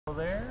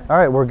There. All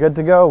right, we're good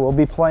to go. We'll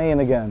be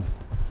playing again.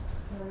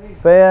 Okay.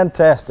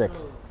 Fantastic. So,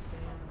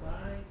 stand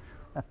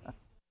by.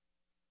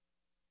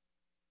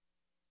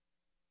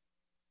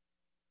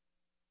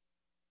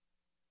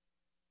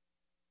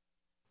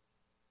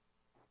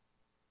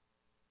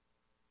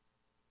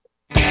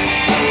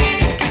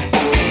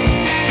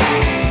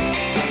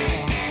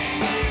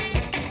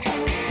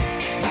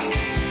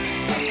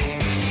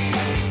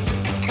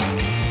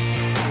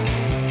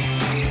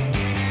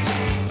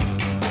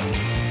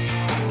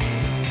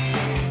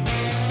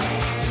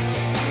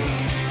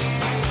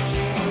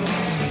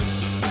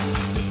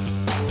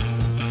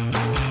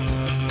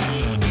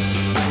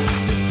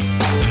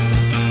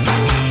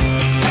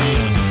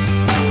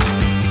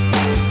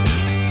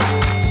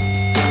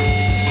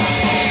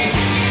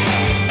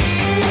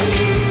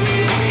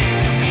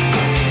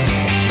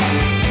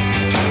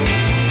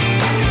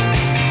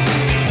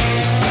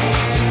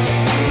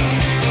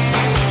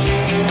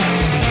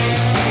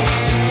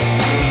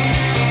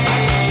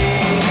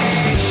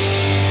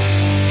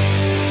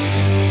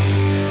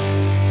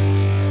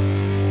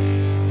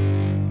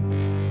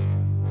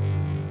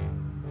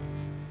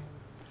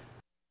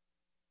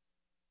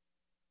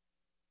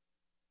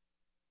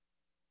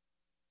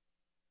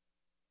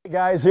 Hey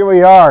guys, here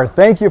we are.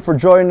 Thank you for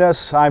joining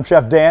us. I'm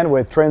Chef Dan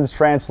with Trends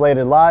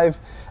Translated Live,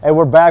 and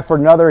we're back for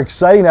another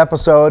exciting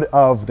episode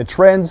of the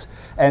trends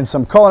and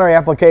some culinary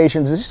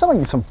applications. Just showing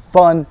you some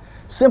fun,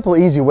 simple,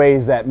 easy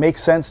ways that make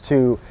sense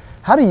to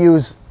how to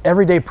use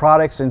everyday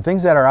products and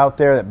things that are out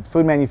there that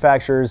food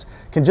manufacturers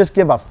can just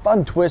give a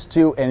fun twist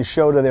to and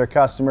show to their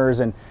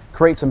customers and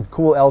create some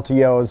cool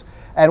LTOs.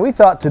 And we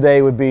thought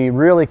today would be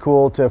really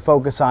cool to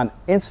focus on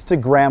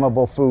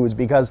Instagrammable foods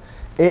because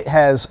it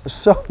has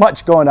so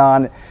much going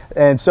on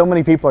and so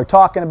many people are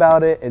talking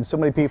about it and so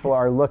many people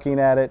are looking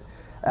at it.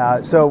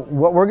 So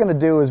what we're going to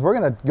do is we're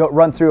going to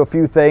run through a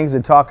few things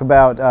and talk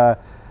about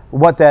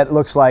what that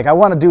looks like. I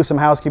want to do some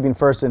housekeeping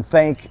first and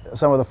thank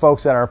some of the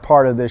folks that are a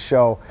part of this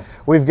show.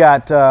 We've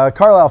got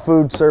Carlisle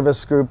Food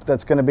Service Group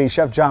that's going to be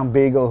Chef John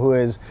Beagle, who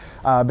has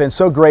been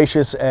so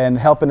gracious and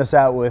helping us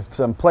out with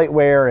some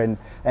plateware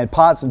and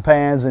pots and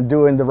pans and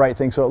doing the right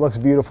thing so it looks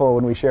beautiful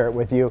when we share it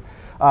with you.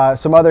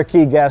 Some other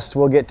key guests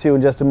we'll get to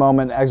in just a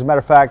moment. As a matter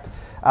of fact,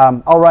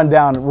 I'll run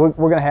down. We're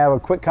going to have a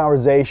quick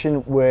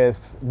conversation with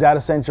Data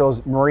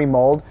Essentials Marie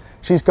Mold.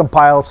 She's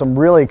compiled some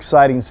really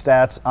exciting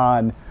stats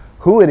on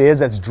who it is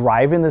that's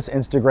driving this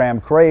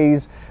Instagram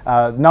craze,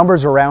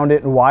 numbers around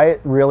it, and why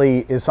it really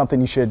is something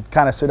you should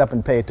kind of sit up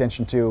and pay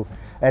attention to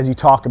as you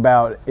talk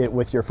about it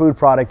with your food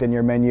product and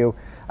your menu.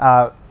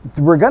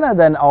 We're going to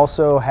then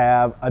also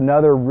have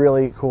another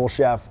really cool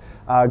chef.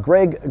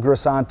 Greg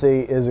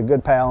Grisanti is a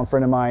good pal and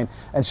friend of mine,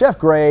 and Chef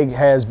Greg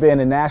has been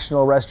in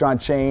national restaurant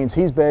chains.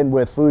 He's been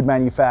with food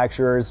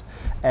manufacturers,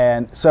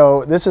 and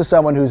so this is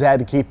someone who's had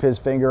to keep his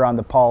finger on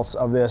the pulse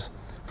of this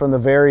from the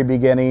very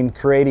beginning,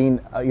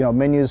 creating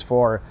menus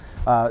for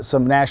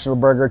some national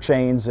burger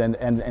chains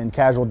and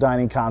casual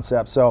dining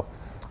concepts. So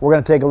we're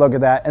going to take a look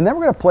at that, and then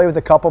we're going to play with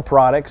a couple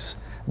products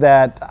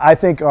that I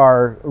think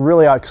are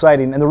really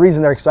exciting, and the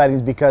reason they're exciting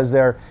is because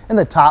they're in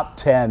the top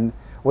 10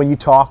 when you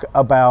talk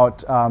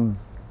about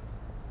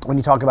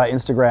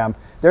Instagram.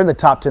 They're in the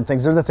top 10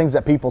 things. They're the things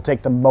that people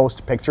take the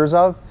most pictures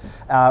of.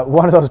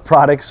 One of those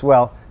products,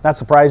 well, not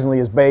surprisingly,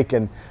 is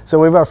bacon. So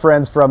we have our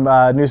friends from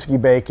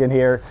Newski Bacon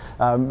here.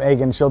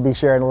 Megan, she'll be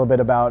sharing a little bit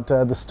about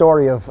the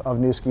story of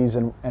Newski's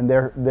and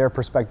their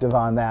perspective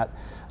on that.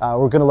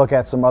 We're going to look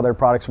at some other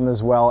products from this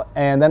as well,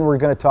 and then we're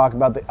going to talk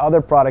about the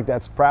other product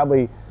that's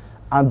probably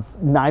on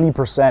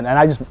 90%.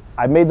 And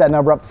I made that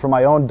number up for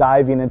my own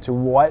diving into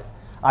what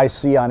I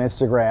see on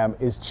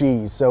Instagram is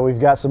cheese. So we've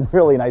got some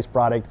really nice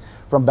product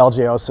from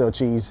Belgioso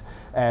cheese,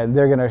 and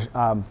they're going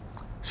to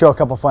show a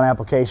couple fun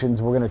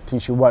applications. We're going to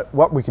teach you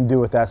what we can do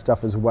with that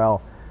stuff as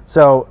well.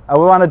 So I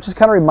want to just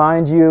kind of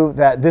remind you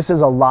that this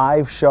is a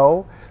live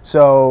show,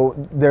 so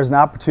there's an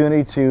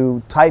opportunity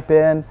to type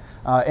in,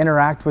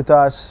 interact with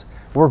us.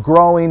 We're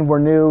growing, we're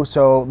new,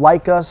 so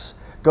like us,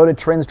 go to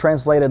Trends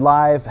Translated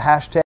Live,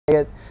 hashtag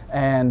it,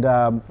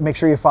 and make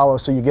sure you follow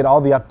so you get all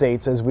the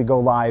updates as we go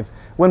live,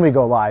 when we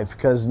go live,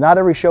 because not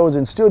every show is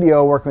in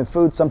studio working with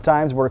food.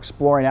 Sometimes we're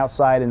exploring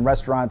outside in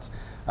restaurants,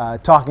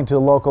 talking to the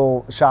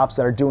local shops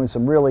that are doing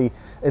some really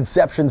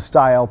Inception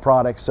style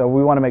products, so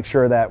we want to make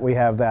sure that we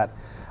have that.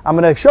 I'm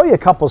going to show you a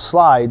couple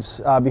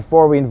slides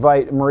before we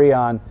invite Marie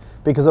on,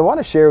 because I want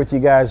to share with you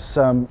guys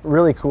some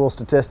really cool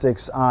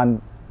statistics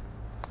on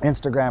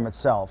Instagram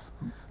itself.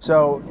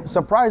 So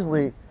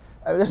surprisingly,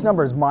 this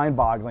number is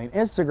mind-boggling.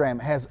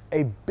 Instagram has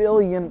 1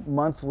 billion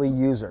monthly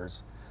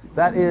users.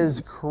 That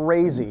is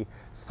crazy.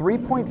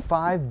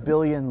 3.5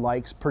 billion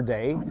likes per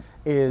day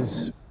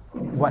is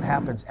what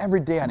happens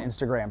every day on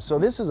Instagram. So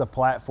this is a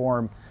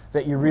platform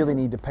that you really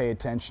need to pay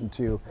attention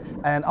to.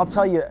 And I'll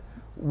tell you,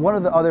 one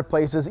of the other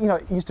places, it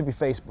used to be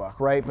Facebook,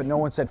 right? But no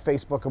one said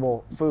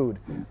Facebookable food.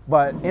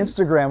 But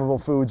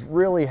Instagrammable foods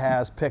really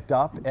has picked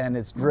up, and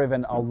it's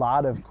driven a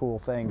lot of cool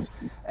things.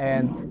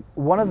 And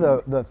one of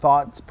the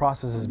thoughts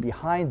processes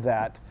behind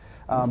that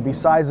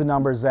besides the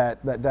numbers that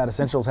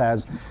Essentials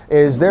has,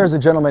 is there's a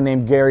gentleman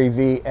named Gary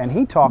Vee, and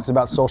he talks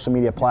about social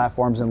media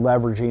platforms and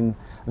leveraging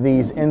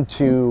these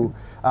into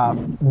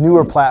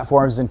newer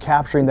platforms and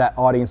capturing that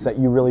audience that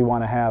you really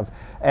want to have.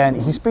 And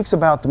he speaks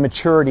about the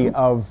maturity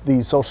of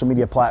these social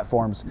media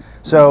platforms.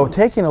 So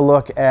taking a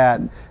look at,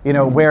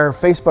 where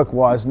Facebook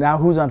was, now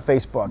who's on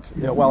Facebook?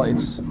 Well,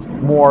 it's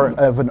more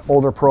of an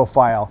older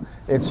profile.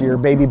 It's your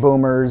baby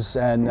boomers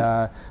and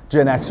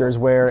Gen Xers,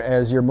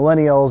 whereas your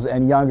millennials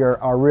and younger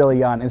are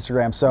really on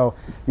Instagram. So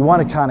you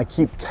want to kind of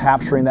keep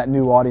capturing that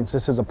new audience.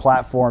 This is a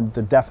platform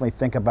to definitely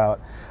think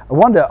about. I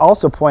wanted to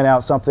also point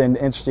out something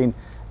interesting.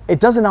 It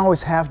doesn't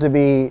always have to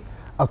be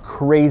a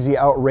crazy,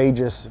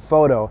 outrageous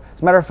photo.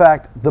 As a matter of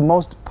fact, the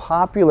most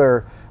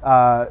popular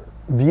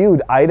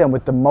viewed item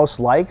with the most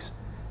likes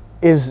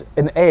is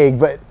an egg,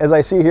 but as I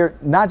see here,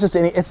 not just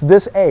any, it's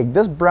this egg,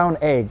 this brown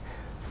egg.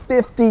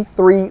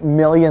 53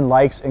 million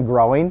likes and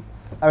growing.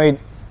 I mean,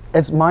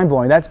 it's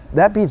mind-blowing.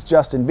 That beats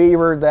Justin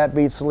Bieber, that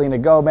beats Selena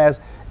Gomez,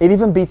 it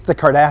even beats the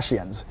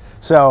Kardashians.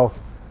 So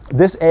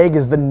this egg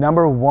is the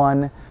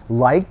 #1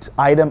 liked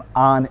item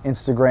on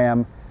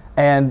Instagram.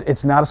 And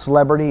it's not a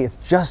celebrity, it's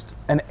just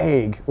an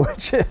egg,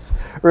 which is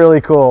really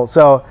cool.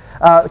 So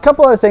a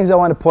couple other things I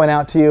want to point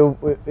out to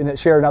you, and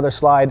share another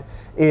slide,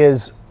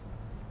 is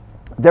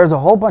there's a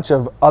whole bunch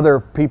of other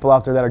people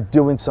out there that are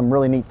doing some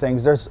really neat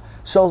things. There's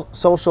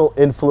social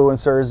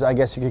influencers, I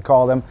guess you could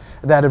call them,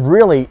 that have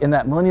really, in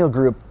that millennial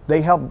group,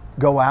 they help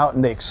go out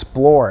and they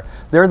explore.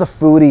 They're the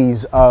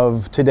foodies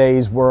of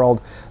today's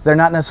world. They're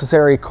not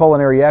necessarily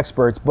culinary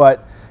experts,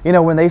 but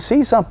when they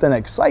see something that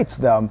excites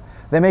them,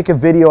 they make a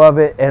video of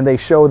it and they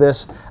show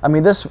this. I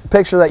mean, this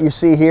picture that you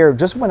see here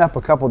just went up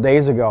a couple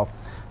days ago.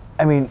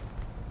 I mean,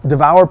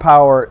 Devour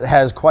Power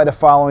has quite a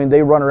following.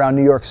 They run around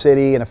New York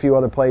City and a few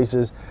other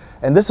places.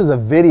 And this is a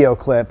video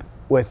clip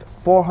with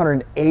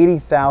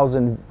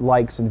 480,000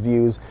 likes and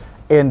views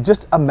in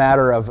just a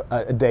matter of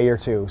a day or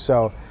two.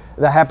 So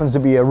that happens to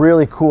be a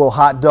really cool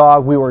hot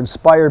dog. We were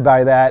inspired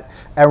by that,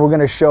 and we're going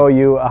to show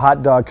you a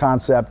hot dog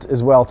concept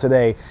as well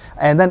today.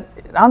 And then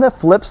on the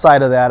flip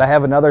side of that, I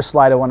have another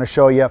slide I want to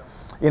show you.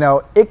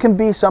 It can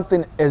be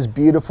something as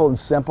beautiful and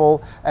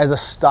simple as a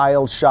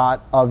styled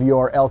shot of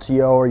your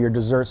LTO or your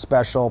dessert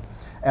special.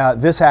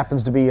 This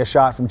happens to be a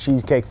shot from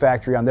Cheesecake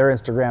Factory on their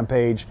Instagram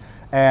page,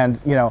 and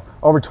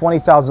over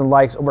 20,000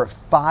 likes, over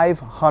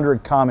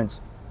 500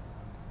 comments.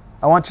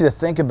 I want you to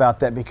think about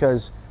that,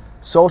 because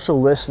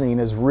social listening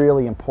is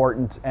really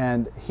important,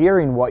 and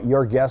hearing what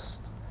your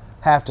guests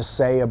have to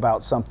say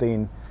about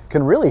something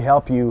can really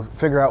help you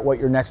figure out what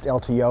your next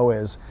LTO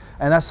is.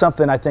 And that's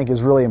something I think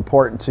is really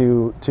important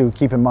to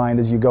keep in mind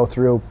as you go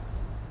through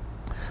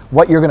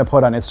what you're going to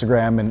put on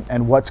Instagram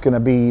and what's going to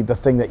be the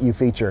thing that you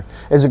feature.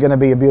 Is it going to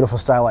be a beautiful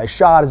stylized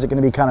shot? Is it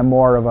going to be kind of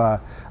more of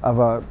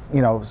a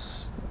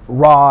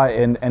raw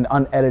and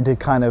unedited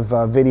kind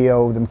of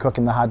video of them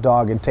cooking the hot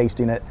dog and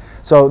tasting it?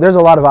 So there's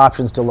a lot of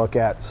options to look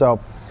at. So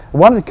I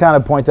wanted to kind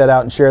of point that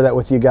out and share that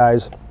with you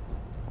guys.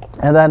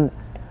 And then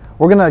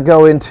we're going to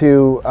go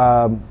into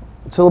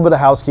it's a little bit of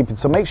housekeeping.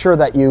 So make sure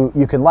that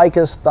you can like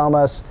us, thumb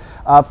us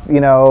up,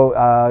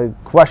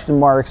 question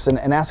marks,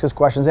 and ask us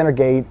questions,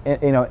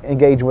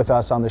 engage with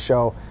us on the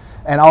show.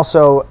 And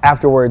also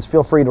afterwards,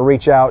 feel free to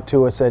reach out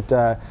to us at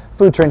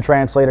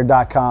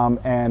foodtrendtranslator.com,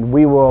 and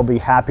we will be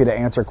happy to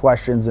answer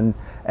questions and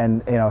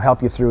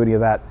help you through any of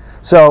that.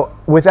 So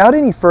without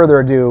any further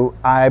ado,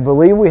 I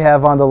believe we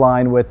have on the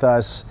line with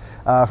us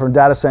from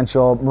Data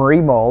Central, Marie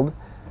Mold.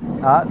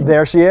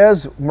 There she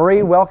is.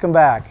 Marie, welcome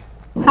back.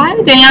 Hi,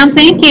 Dan.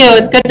 Thank you.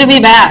 It's good to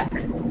be back.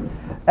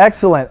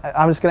 Excellent.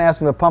 I'm just going to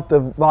ask him to pump the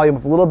volume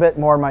up a little bit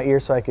more in my ear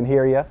so I can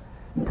hear you.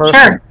 Perfect.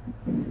 Sure.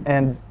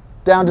 And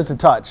down just a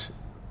touch.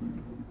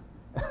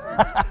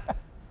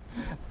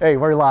 Hey,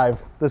 we're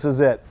live. This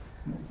is it.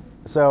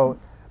 So,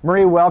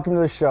 Marie, welcome to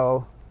the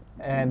show,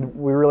 and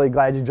we're really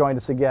glad you joined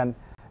us again.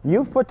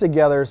 You've put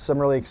together some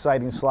really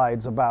exciting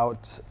slides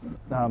about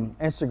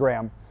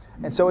Instagram,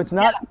 and so it's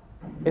not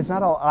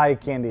all eye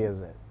candy,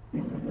 is it?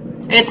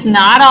 It's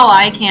not all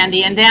eye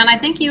candy. And Dan, I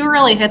think you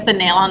really hit the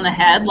nail on the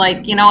head.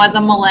 Like, as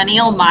a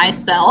millennial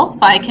myself,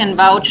 I can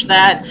vouch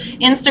that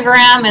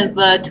Instagram is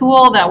the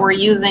tool that we're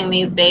using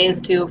these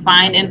days to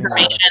find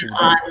information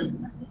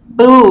on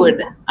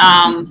food.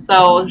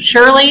 So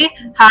surely,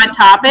 hot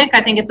topic.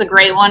 I think it's a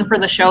great one for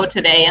the show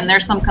today. And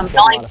there's some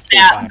compelling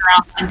stats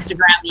around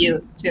Instagram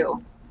use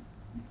too.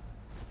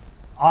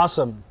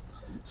 Awesome.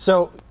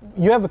 So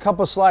you have a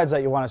couple of slides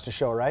that you want us to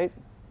show, right?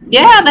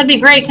 Yeah, that'd be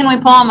great. Can we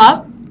pull them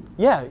up?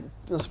 Yeah,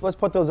 let's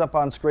put those up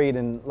on screen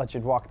and let you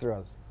walk through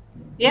us.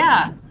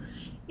 Yeah.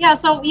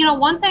 So,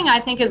 one thing I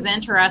think is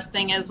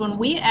interesting is when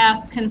we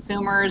ask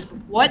consumers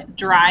what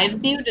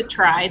drives you to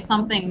try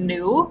something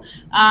new,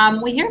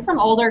 we hear from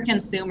older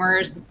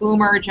consumers,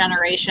 boomer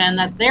generation,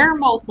 that they're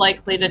most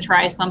likely to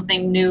try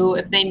something new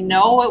if they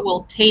know it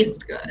will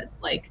taste good.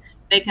 Like,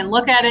 they can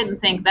look at it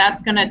and think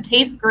that's going to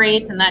taste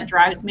great and that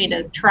drives me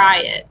to try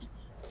it.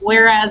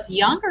 Whereas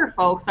younger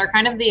folks are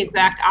kind of the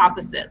exact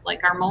opposite.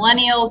 Like, our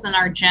millennials and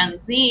our Gen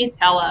Z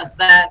tell us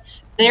that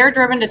they're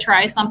driven to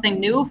try something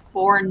new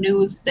for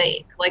new's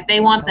sake. Like they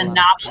want the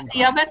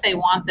novelty of it. They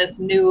want this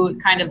new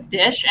kind of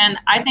dish. And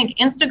I think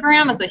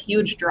Instagram is a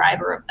huge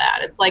driver of that.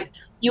 It's like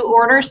you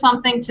order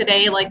something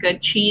today, like a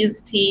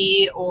cheese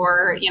tea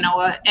or, you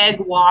know, an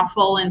egg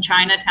waffle in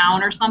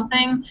Chinatown or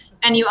something,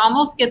 and you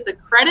almost get the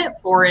credit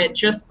for it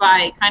just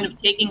by kind of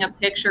taking a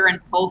picture and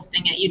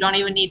posting it. You don't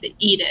even need to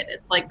eat it.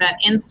 It's like that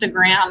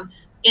Instagram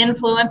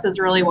influence is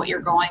really what you're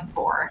going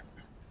for.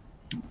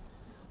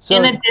 So,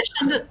 in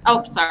addition to,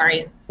 oh,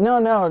 sorry. No,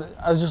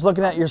 I was just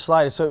looking at your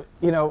slide. So,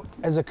 you know,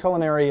 as a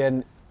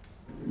culinarian,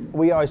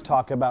 we always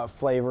talk about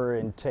flavor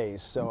and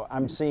taste. So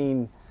I'm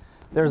seeing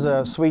there's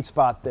a sweet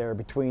spot there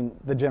between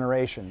the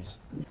generations.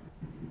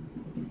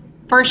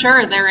 For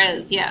sure, there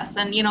is, yes.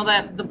 And you know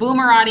that the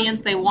boomer audience,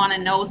 they want to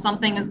know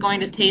something is going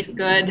to taste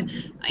good.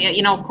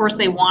 You know, of course,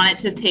 they want it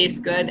to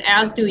taste good,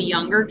 as do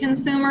younger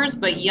consumers.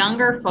 But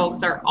younger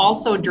folks are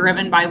also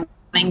driven by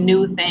wanting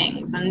new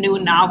things and new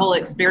novel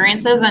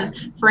experiences.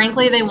 And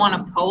frankly, they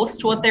want to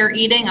post what they're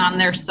eating on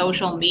their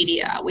social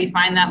media. We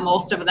find that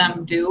most of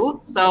them do.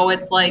 So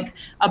it's like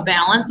a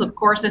balance. Of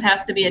course, it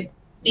has to be a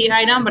tasty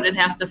item, but it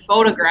has to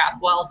photograph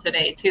well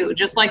today too,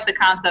 just like the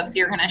concepts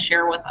you're going to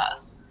share with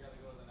us.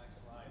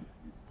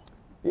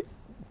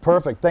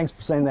 Perfect. Thanks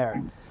for saying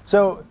there.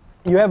 So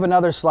you have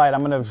another slide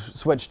I'm going to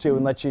switch to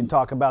and let you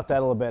talk about that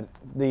a little bit,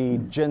 the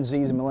Gen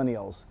Zs and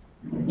millennials.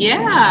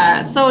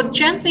 Yeah. So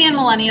Gen Z and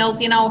millennials,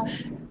 you know,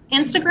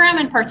 Instagram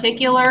in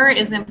particular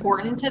is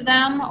important to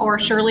them, or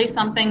surely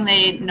something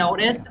they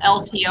notice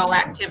LTO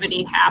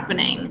activity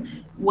happening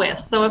with.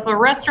 So if a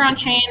restaurant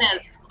chain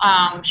is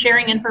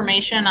sharing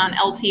information on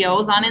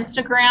LTOs on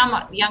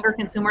Instagram, younger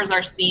consumers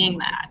are seeing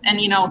that. And,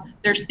 you know,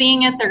 they're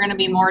seeing it, they're going to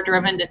be more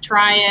driven to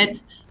try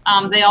it.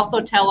 They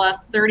also tell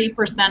us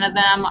 30% of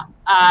them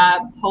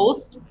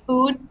post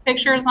food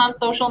pictures on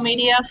social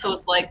media. So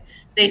it's like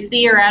they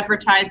see your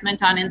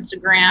advertisement on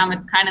Instagram.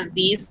 It's kind of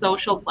the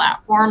social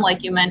platform,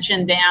 like you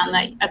mentioned,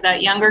 Dan,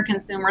 that younger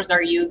consumers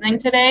are using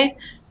today.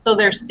 So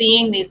they're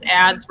seeing these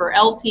ads for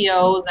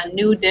LTOs and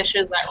new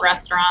dishes at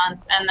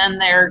restaurants, and then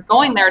they're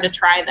going there to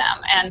try them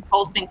and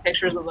posting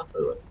pictures of the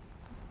food.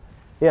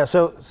 Yeah,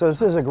 so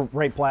this is a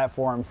great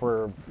platform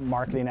for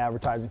marketing and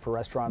advertising for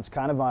restaurants,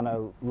 kind of on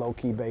a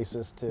low-key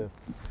basis to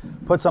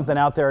put something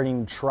out there and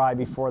even try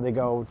before they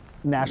go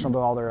national to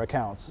all their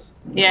accounts.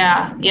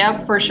 Yeah,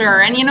 yep, for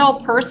sure. And you know,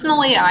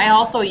 personally, I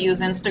also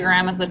use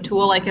Instagram as a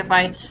tool. Like if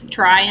I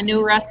try a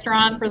new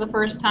restaurant for the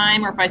first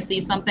time, or if I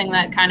see something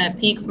that kind of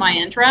piques my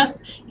interest,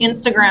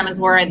 Instagram is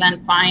where I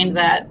then find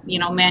that, you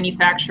know,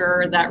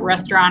 manufacturer, that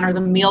restaurant, or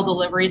the meal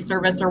delivery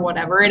service, or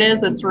whatever it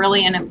is. It's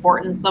really an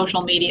important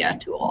social media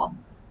tool.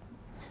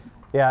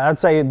 Yeah, I'd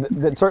say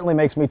that certainly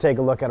makes me take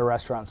a look at a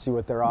restaurant, see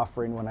what they're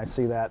offering when I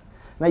see that.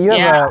 Now you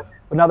have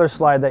another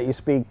slide that you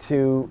speak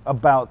to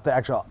about the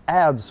actual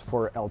ads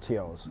for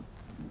LTOs.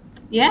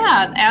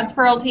 Yeah, ads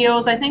for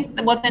LTOs. I think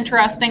what's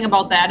interesting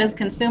about that is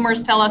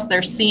consumers tell us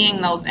they're seeing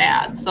those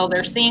ads. So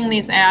they're seeing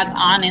these ads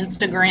on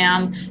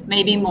Instagram,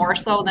 maybe more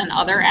so than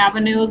other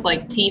avenues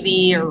like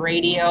TV or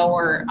radio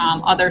or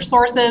other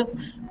sources.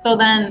 So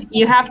then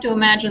you have to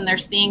imagine they're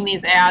seeing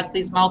these ads,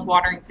 these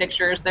mouth-watering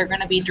pictures. They're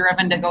going to be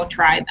driven to go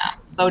try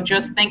them. So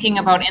just thinking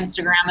about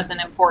Instagram as an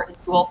important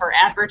tool for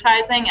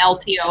advertising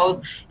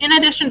LTOs, in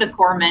addition to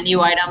core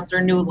menu items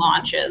or new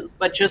launches,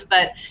 but just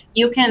that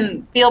you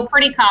can feel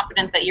pretty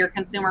confident that your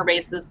consumer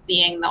base is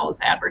seeing those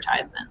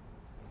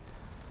advertisements.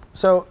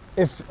 So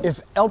if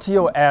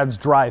LTO ads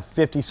drive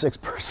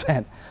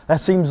 56%, that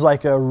seems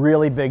like a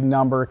really big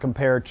number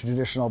compared to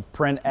traditional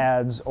print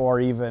ads or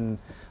even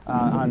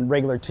on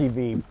regular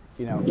TV.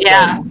 You know,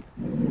 yeah. So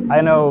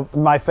I know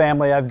my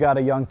family, I've got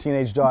a young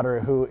teenage daughter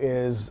who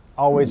is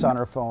always on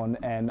her phone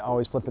and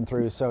always flipping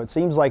through. So it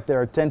seems like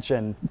their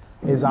attention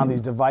is on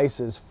these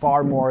devices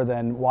far more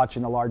than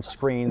watching a large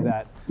screen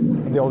that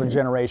the older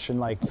generation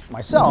like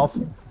myself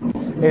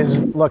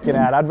is looking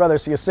at. I'd rather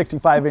see a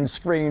 65-inch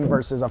screen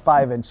versus a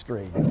 5-inch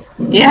screen.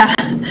 Yeah,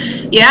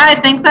 I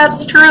think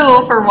that's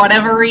true. For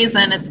whatever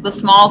reason, it's the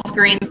small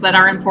screens that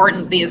are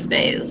important these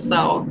days.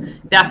 So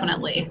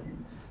definitely.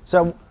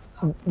 So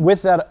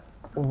with that,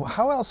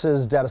 how else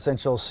has Data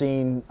Central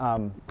seen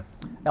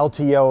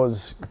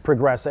LTOs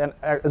progress? And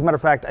as a matter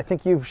of fact, I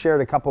think you've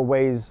shared a couple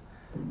ways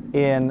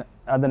in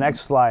the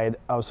next slide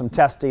of some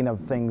testing of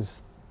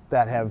things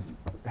that have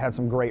had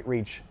some great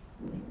reach.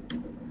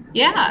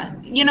 Yeah,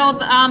 you know,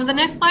 the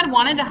next slide I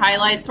wanted to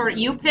highlight sort of,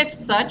 you picked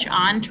such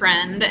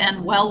on-trend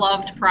and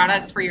well-loved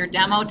products for your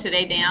demo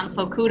today, Dan,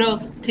 so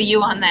kudos to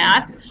you on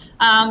that.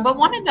 But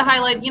wanted to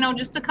highlight, you know,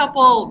 just a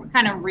couple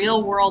kind of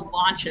real-world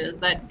launches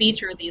that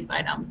feature these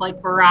items,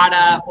 like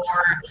burrata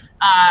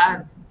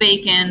or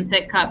bacon,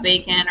 thick cut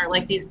bacon, or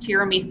like these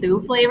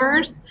tiramisu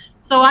flavors.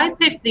 So I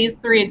picked these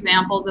three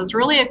examples as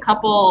really a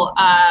couple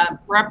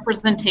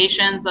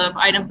representations of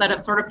items that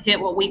have sort of hit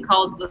what we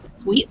call the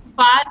sweet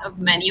spot of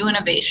menu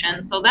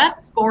innovation. So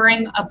that's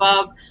scoring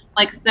above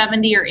like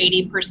 70 or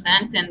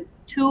 80% in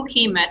two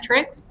key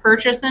metrics: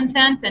 purchase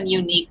intent and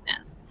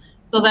uniqueness.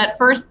 So that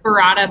first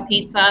burrata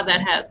pizza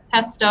that has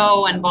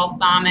pesto and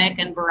balsamic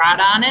and burrata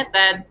on it,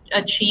 that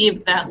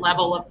achieved that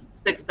level of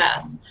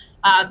success.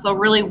 So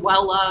really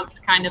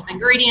well-loved kind of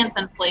ingredients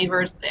and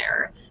flavors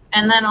there.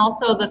 And then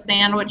also the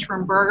sandwich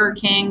from Burger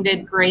King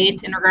did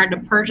great in regard to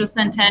purchase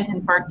intent,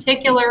 in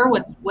particular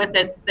with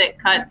its thick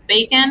cut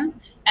bacon.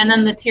 And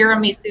then the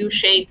tiramisu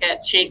shake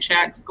at Shake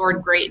Shack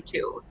scored great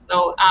too.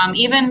 So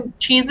even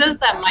cheeses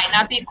that might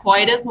not be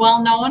quite as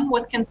well known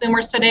with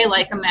consumers today,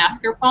 like a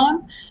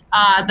mascarpone,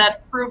 that's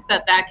proof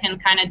that that can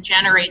kind of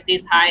generate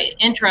these high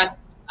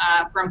interest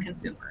from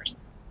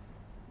consumers.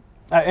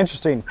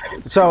 Interesting.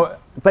 So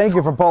thank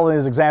you for pulling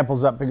these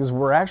examples up, because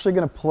we're actually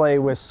going to play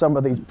with some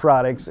of these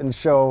products and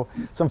show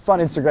some fun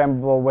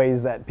Instagrammable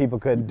ways that people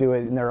could do it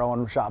in their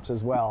own shops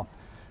as well.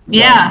 So,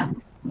 Yeah.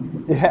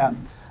 Yeah.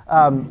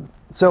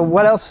 So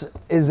what else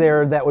is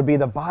there that would be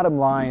the bottom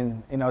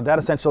line? You know, Data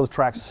Essentials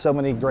tracks so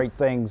many great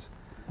things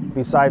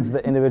besides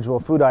the individual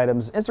food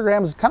items.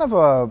 Instagram is kind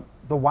of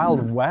the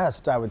Wild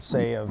West, I would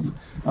say,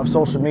 of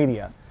social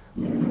media.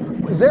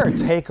 Is there a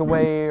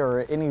takeaway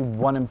or any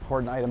one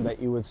important item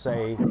that you would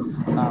say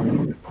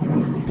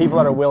people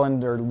that are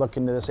willing or look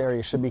into this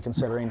area should be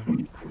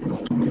considering?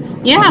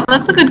 Yeah,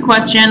 that's a good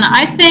question.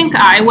 I think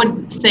I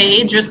would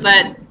say just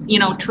that, you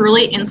know,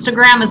 truly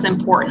Instagram is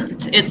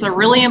important. It's a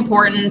really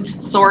important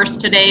source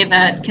today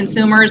that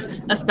consumers,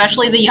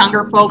 especially the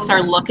younger folks,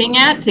 are looking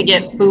at to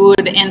get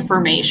food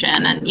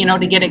information and, you know,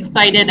 to get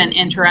excited and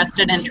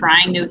interested in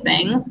trying new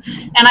things.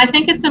 And I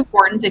think it's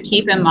important to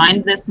keep in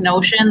mind this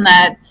notion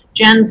that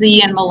Gen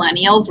Z and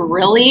millennials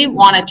really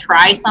want to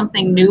try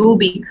something new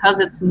because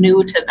it's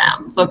new to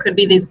them. So it could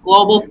be these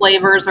global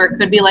flavors, or it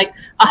could be like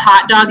a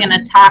hot dog and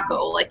a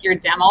taco, like you're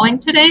demoing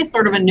today,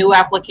 sort of a new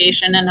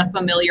application in a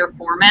familiar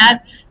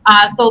format.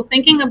 So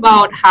thinking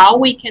about how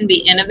we can be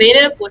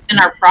innovative within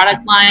our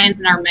product lines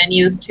and our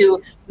menus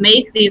to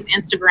make these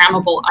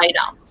Instagrammable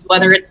items,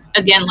 whether it's,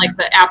 again, like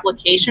the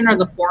application or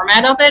the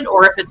format of it,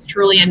 or if it's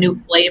truly a new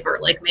flavor,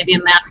 like maybe a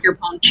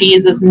mascarpone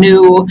cheese is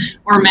new,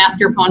 or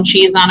mascarpone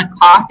cheese on a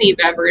coffee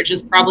beverage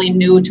is probably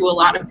new to a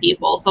lot of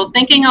people. So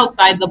thinking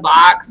outside the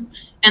box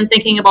and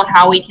thinking about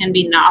how we can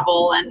be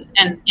novel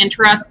and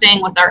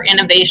interesting with our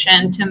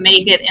innovation to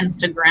make it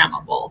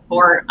Instagrammable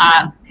for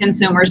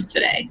consumers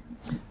today.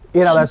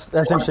 You know, that's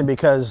interesting,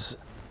 because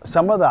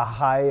some of the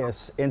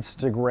highest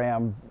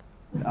Instagram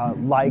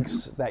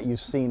likes that you've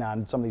seen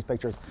on some of these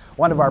pictures.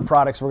 One of our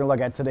products we're going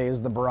to look at today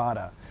is the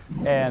burrata.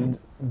 And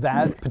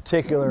that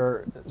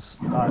particular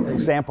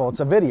example, it's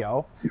a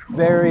video,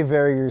 very,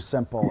 very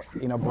simple.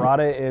 You know,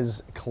 burrata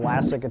is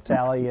classic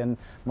Italian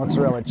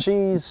mozzarella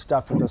cheese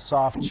stuffed with a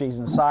soft cheese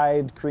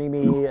inside,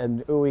 creamy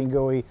and ooey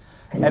gooey.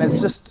 And it's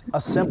just a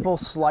simple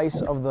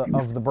slice of the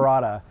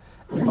burrata.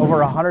 Over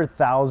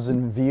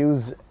 100,000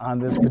 views on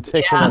this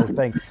particular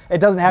thing. It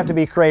doesn't have to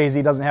be crazy,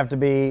 it doesn't have to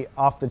be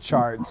off the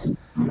charts,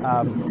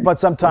 but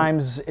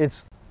sometimes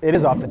it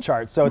is off the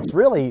charts. So it's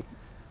really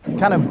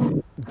kind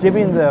of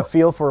giving the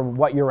feel for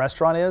what your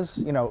restaurant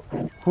is, you know,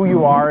 who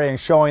you are, and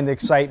showing the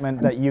excitement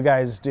that you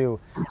guys do.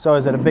 So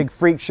is it a big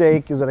freak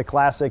shake? Is it a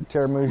classic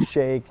tiramisu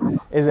shake?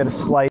 Is it a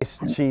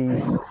sliced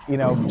cheese, you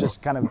know,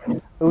 just kind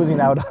of oozing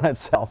out on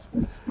itself?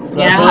 So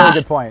that's a really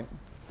good point.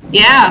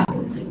 Yeah.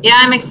 Yeah,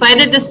 I'm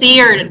excited to see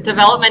your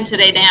development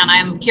today, Dan.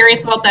 I'm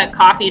curious about that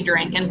coffee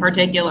drink in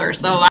particular,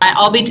 so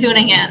I'll be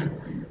tuning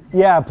in.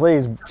 Yeah,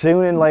 please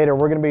tune in later.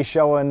 We're going to be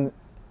showing,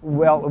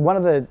 well, one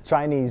of the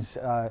Chinese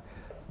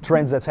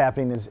trends that's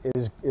happening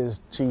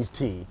is cheese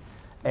tea.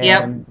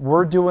 And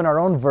we're doing our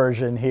own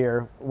version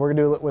here. We're going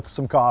to do it with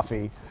some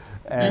coffee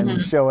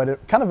and show it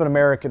kind of an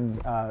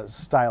American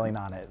styling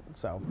on it.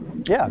 So,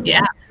 yeah.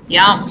 Yeah,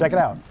 yum. Check it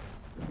out.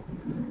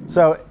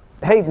 So,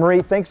 hey,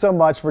 Marie, thanks so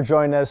much for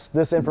joining us.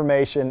 This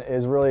information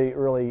is really,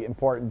 really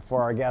important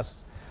for our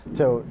guests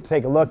to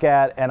take a look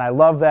at. And I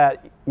love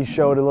that you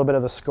showed a little bit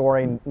of the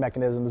scoring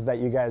mechanisms that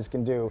you guys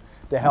can do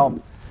to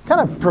help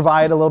kind of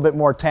provide a little bit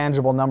more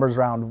tangible numbers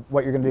around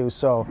what you're going to do.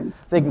 So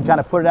they can kind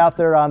of put it out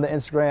there on the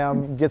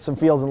Instagram, get some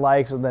feels and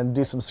likes, and then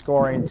do some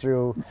scoring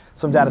through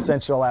some Data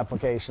Essential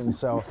applications.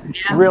 So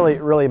really,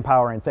 really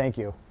empowering. Thank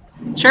you.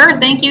 Sure.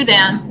 Thank you,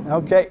 Dan.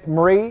 Okay,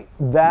 Marie,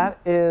 that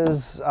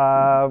is...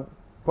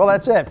 well,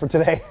 that's it for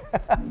today.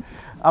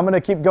 I'm going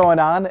to keep going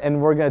on,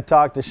 and we're going to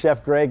talk to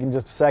Chef Greg in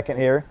just a second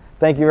here.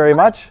 Thank you very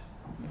much.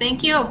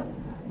 Thank you.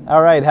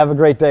 All right, have a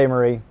great day,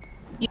 Marie.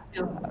 You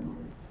too.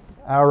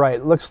 All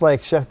right, looks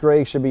like Chef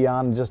Greg should be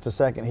on in just a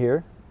second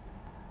here.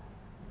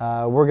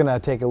 We're going to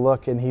take a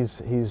look, and he's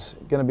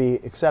going to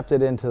be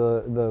accepted into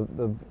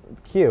the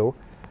queue.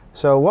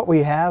 So what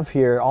we have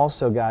here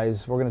also,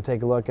 guys, we're going to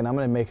take a look, and I'm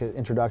going to make an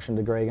introduction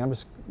to Greg. I'm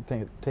just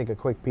going to take a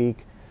quick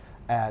peek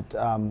at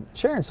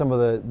sharing some of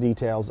the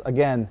details.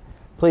 Again,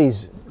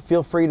 please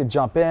feel free to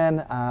jump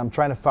in. I'm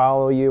trying to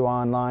follow you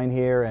online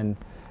here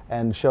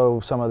and show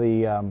some of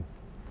the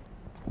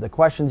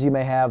questions you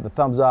may have, the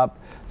thumbs up.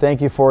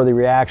 Thank you for the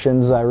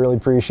reactions. I really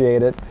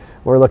appreciate it.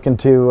 we're looking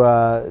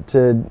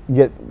to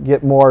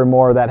get more and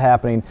more of that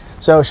happening.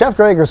 So Chef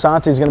Greg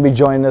Grisanti is going to be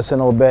joining us in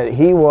a little bit.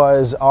 He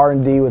was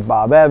R&D with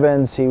Bob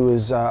Evans. He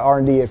was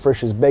R&D at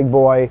Frisch's Big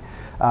Boy.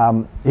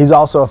 He's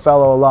also a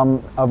fellow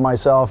alum of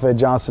myself at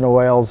Johnson &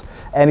 Wales,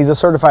 and he's a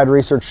certified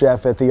research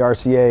chef at the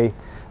RCA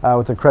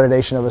with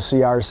accreditation of a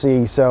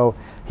CRC. So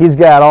he's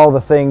got all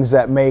the things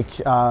that make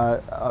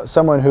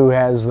someone who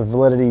has the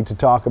validity to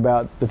talk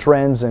about the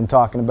trends and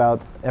talking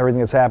about everything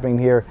that's happening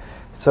here.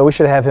 So we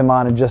should have him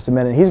on in just a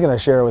minute. He's going to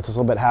share with us a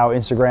little bit how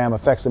Instagram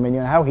affects the menu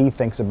and how he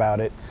thinks about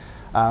it.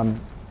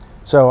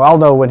 So I'll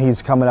know when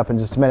he's coming up in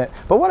just a minute.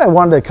 But what I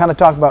wanted to kind of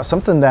talk about,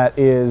 something that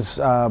is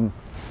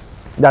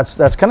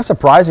that's kind of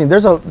surprising.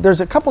 There's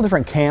a couple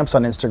different camps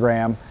on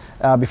Instagram.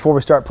 Before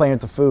we start playing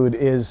with the food,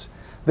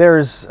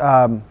 there's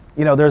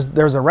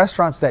a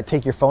restaurants that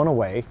take your phone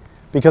away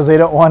because they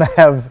don't want to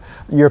have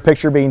your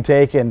picture being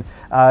taken.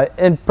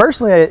 And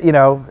personally,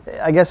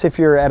 I guess if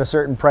you're at a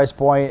certain price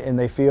point and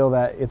they feel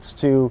that it's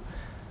too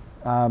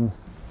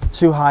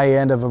high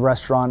end of a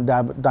restaurant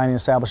dining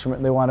establishment,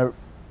 and they want to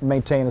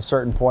maintain a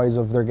certain poise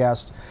of their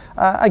guests,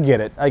 I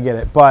get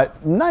it.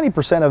 But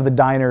 90% of the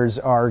diners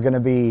are going to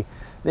be,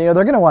 they're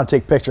going to want to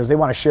take pictures. They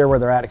want to share where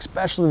they're at,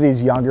 especially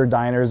these younger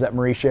diners that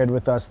Marie shared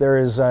with us. There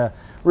is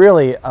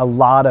really a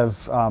lot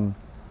of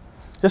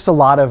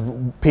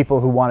people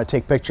who want to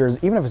take pictures,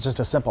 even if it's just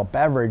a simple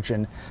beverage,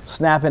 and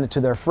snapping it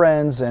to their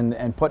friends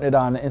and putting it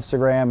on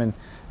Instagram and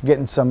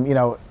getting some,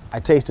 I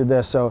tasted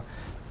this. So,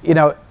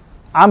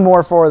 I'm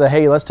more for the,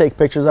 hey, let's take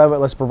pictures of it,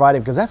 let's provide it,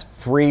 because that's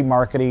free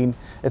marketing.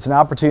 It's an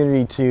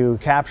opportunity to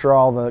capture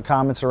all the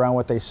comments around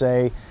what they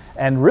say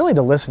and really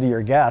to listen to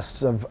your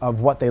guests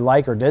of what they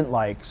like or didn't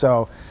like.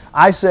 So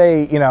I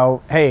say,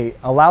 hey,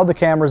 allow the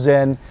cameras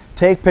in,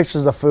 take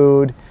pictures of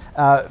food,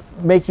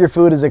 make your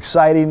food as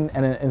exciting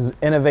and as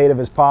innovative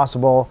as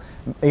possible,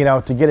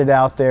 to get it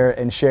out there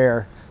and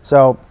share.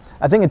 So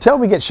I think until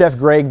we get Chef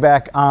Greg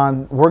back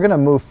on, we're going to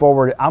move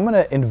forward. I'm going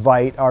to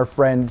invite our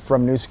friend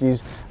from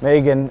Nueske's,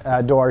 Megan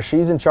Dorr.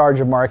 She's in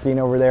charge of marketing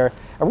over there.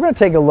 And we're going to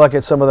take a look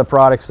at some of the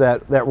products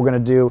that we're going to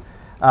do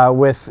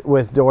with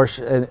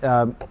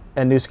Dorsch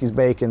and Nueske's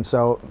Bacon.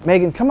 So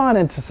Megan, come on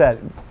into set.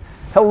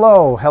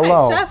 Hello.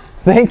 Hi, Chef.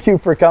 Thank you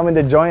for coming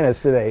to join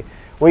us today.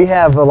 We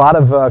have a lot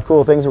of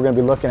cool things we're going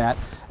to be looking at,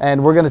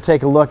 and we're going to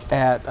take a look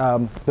at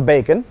the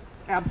bacon.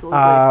 Absolutely.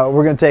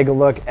 We're going to take a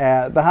look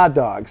at the hot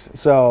dogs.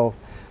 So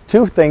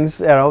two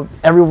things,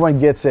 everyone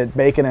gets it,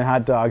 bacon and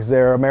hot dogs.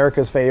 They're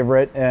America's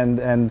favorite,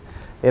 and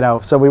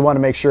so we want to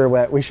make sure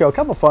that we show a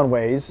couple fun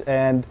ways,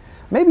 and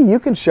maybe you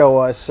can show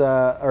us,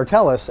 or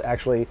tell us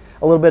actually,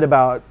 a little bit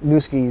about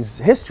Nueske's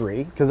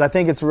history, because I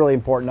think it's really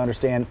important to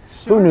understand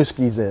who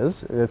Nueske's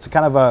is. It's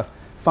kind of a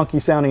funky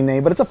sounding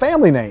name, but it's a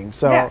family name.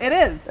 So yeah, it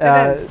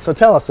is. So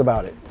tell us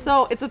about it.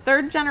 So it's a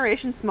third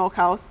generation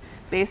smokehouse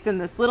based in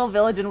this little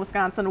village in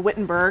Wisconsin,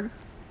 Wittenberg,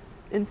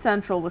 in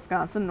central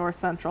Wisconsin, north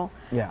central.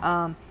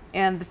 Yeah.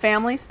 And the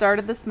family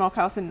started the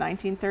smokehouse in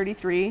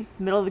 1933,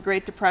 middle of the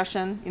Great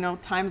Depression.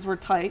 Times were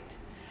tight,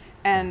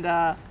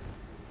 and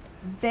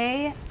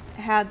they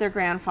had their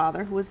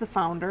grandfather, who was the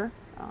founder.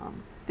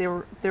 They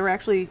were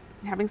actually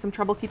having some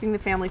trouble keeping the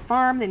family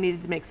farm. They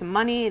needed to make some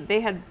money.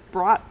 They had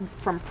brought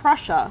from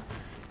Prussia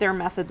their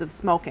methods of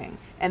smoking,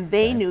 and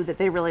they knew that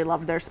they really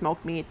loved their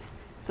smoked meats.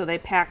 So they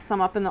packed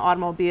some up in the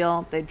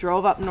automobile. They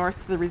drove up north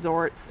to the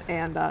resorts,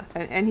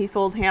 and he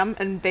sold ham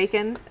and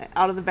bacon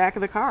out of the back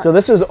of the car. So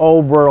this is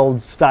old world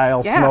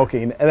style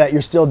smoking that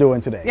you're still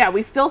doing today. Yeah,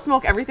 we still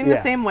smoke everything the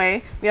same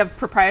way. We have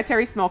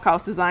proprietary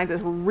smokehouse designs.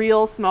 It's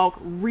real smoke,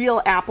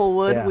 real apple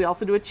wood. Yeah. We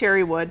also do a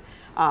cherry wood,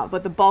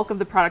 but the bulk of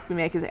the product we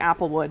make is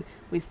apple wood.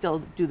 We still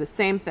do the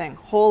same thing,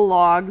 whole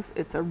logs.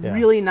 It's a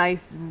really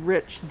nice,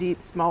 rich,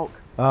 deep smoke.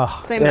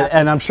 Same method.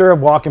 And I'm sure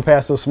walking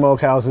past those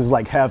smokehouses is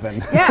like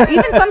heaven. Yeah,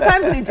 even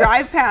sometimes when you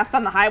drive past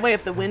on the highway,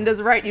 if the wind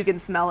is right, you can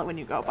smell it when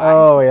you go by.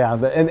 Oh yeah,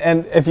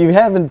 and if you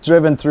haven't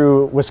driven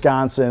through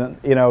Wisconsin,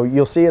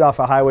 you'll see it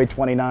off of Highway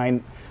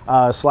 29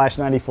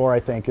 /94, I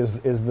think,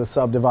 is the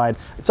subdivide.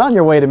 It's on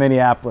your way to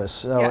Minneapolis.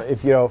 So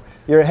if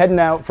you're heading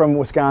out from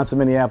Wisconsin,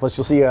 Minneapolis,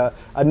 you'll see a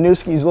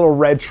Nueske's little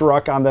red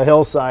truck on the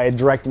hillside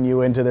directing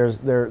you into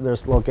their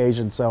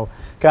location. So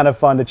kind of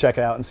fun to check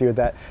it out and see what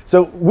that.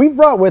 So we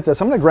brought with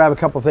us, I'm going to grab a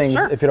couple things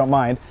if you don't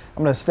mind.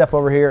 I'm going to step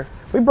over here.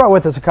 We brought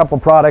with us a couple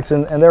products,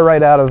 and they're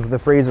right out of the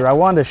freezer. I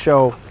wanted to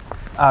show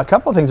a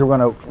couple things we're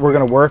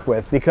going to work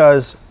with,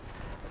 because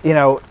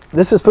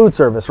this is food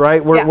service,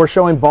 right? We're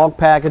showing bulk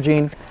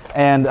packaging.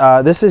 And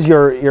this is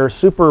your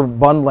super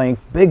bun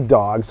length big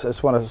dogs. I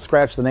just want to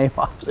scratch the name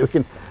off so we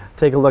can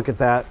take a look at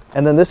that.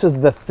 And then this is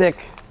the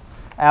thick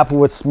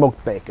applewood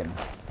smoked bacon.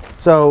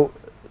 So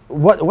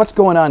what's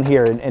going on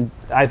here? And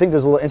I think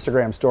there's a little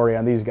Instagram story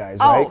on these guys,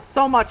 right? Oh,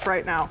 so much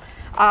right now.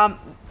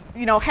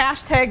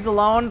 Hashtags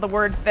alone, the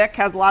word thick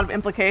has a lot of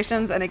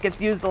implications, and it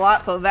gets used a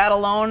lot, so that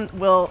alone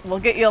will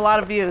get you a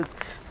lot of views.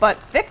 But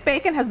thick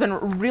bacon has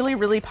been really,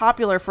 really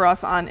popular for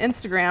us on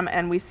Instagram,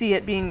 and we see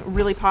it being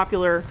really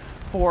popular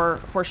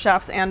for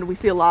chefs, and we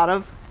see a lot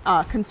of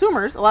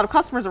consumers, a lot of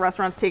customers at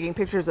restaurants taking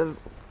pictures of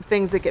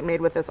things that get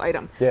made with this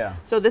item. Yeah.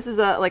 So this is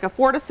like a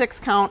 4 to 6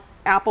 count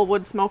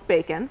applewood smoked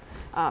bacon.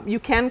 You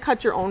can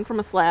cut your own from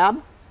a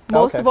slab.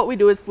 Most of what we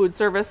do is food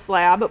service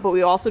slab, but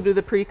we also do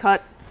the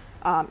pre-cut,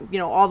 you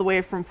know, all the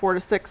way from 4 to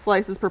 6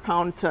 slices per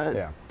pound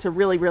to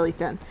really, really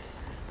thin.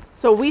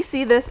 So we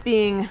see this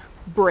being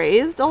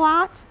braised a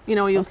lot. You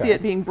know, you'll see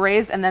it being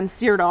braised and then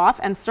seared off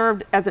and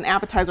served as an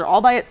appetizer all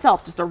by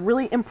itself. Just a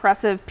really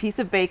impressive piece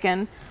of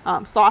bacon.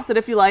 Sauce it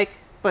if you like,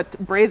 but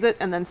braise it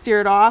and then sear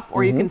it off,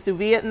 or you can sous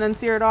vide it and then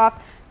sear it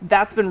off.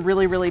 That's been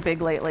really, really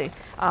big lately.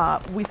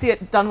 We see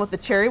it done with the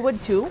cherry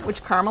wood too,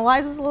 which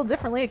caramelizes a little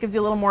differently. It gives you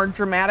a little more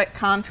dramatic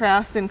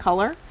contrast in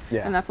color,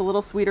 and that's a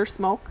little sweeter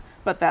smoke.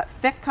 But that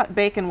thick cut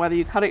bacon, whether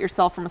you cut it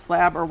yourself from a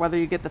slab or whether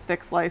you get the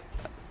thick sliced,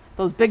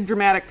 those big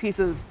dramatic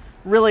pieces,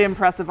 really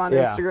impressive on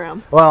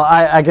Instagram. Well,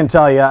 I can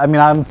tell you, I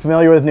mean, I'm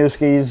familiar with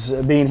Newski's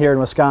being here in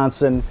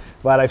Wisconsin,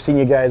 but I've seen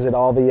you guys at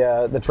all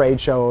the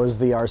trade shows,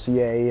 the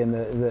RCA and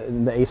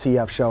the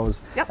ACF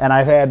shows. And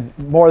I've had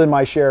more than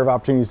my share of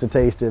opportunities to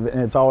taste it,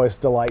 and it's always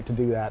a delight to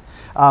do that.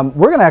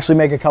 We're going to actually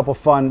make a couple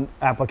fun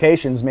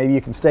applications. Maybe you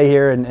can stay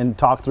here and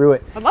talk through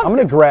it. I'd love I'm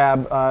going to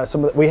grab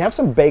some of we have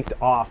some baked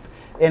off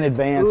in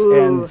advance,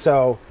 and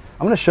so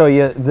I'm going to show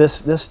you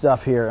this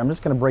stuff here. I'm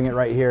just going to bring it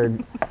right here.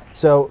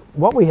 So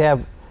what we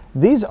have,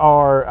 these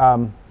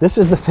are, this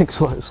is the thick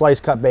slice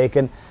cut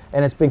bacon,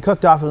 and it's been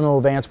cooked off in a little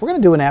advance. We're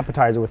going to do an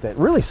appetizer with it.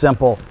 Really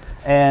simple,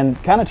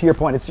 and kind of to your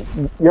point, it's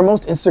your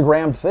most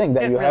Instagrammed thing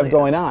that you have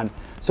going on.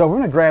 So we're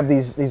going to grab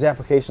these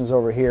applications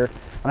over here,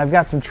 and I've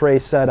got some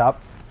trays set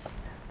up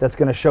that's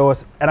going to show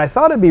us. And I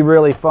thought it'd be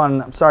really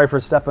fun. I'm sorry for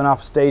stepping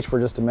off stage for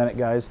just a minute,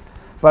 guys,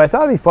 but I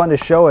thought it'd be fun to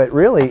show it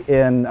really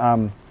in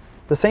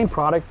the same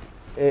product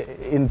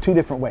in 2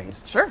 different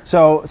ways. Sure.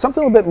 So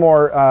something a little bit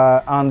more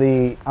on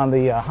the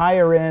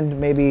higher end,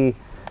 maybe,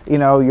 you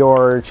know,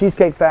 your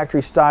Cheesecake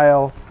Factory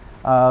style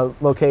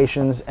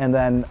locations, and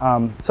then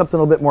something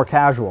a little bit more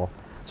casual.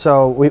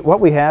 So what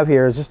we have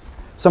here is just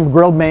some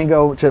grilled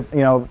mango, you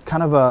know,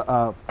 kind of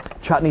a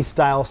chutney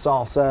style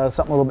salsa,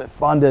 something a little bit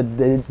fun to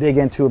dig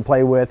into and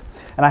play with.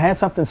 And I had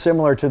something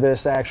similar to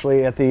this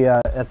actually at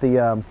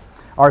the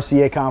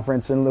RCA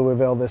conference in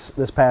Louisville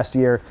this past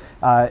year,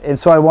 and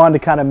so I wanted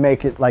to kind of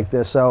make it like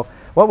this. So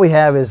what we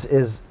have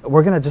is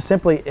we're going to just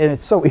simply, and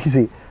it's so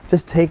easy,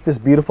 just take this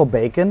beautiful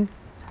bacon.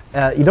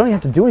 You don't even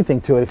have to do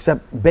anything to it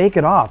except bake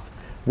it off.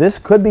 This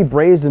could be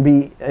braised and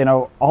be, you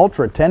know,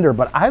 ultra tender,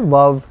 but I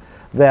love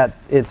that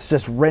it's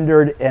just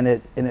rendered and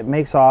it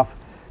makes off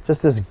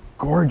just this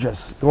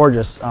gorgeous,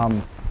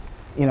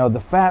 you know, the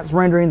fat's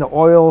rendering, the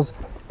oils,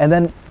 and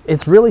then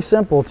it's really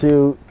simple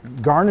to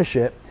garnish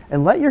it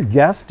and let your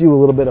guests do a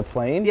little bit of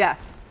playing.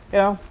 Yes. You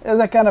know, is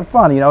that kind of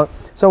fun, you know?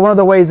 So one of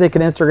the ways they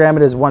can Instagram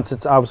it is once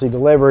it's obviously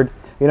delivered,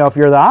 you know, if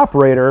you're the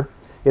operator,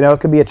 you know,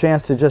 it could be a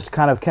chance to just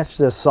kind of catch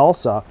this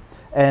salsa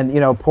and, you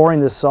know,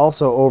 pouring this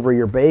salsa over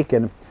your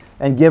bacon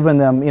and giving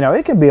them, you know,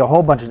 it could be a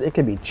whole bunch of, it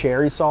could be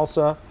cherry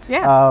salsa.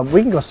 Yeah.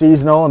 We can go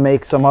seasonal and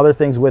make some other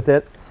things with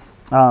it.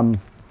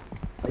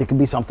 It could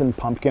be something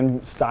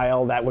pumpkin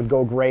style that would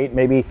go great.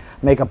 Maybe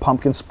make a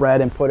pumpkin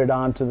spread and put it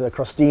onto the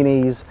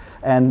crostinis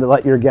and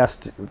let your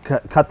guests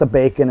cut the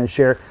bacon and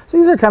share. So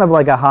these are kind of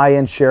like a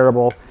high-end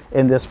shareable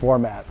in this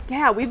format.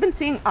 Yeah, we've been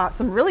seeing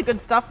some really good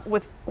stuff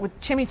with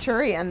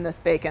chimichurri and this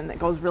bacon that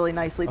goes really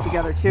nicely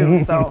together too.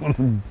 So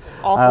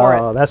all for it.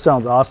 Oh, that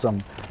sounds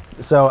awesome.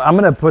 So I'm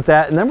going to put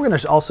that, and then we're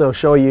going to also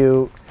show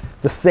you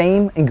the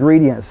same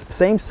ingredients,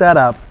 same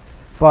setup,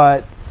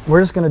 but we're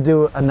just going to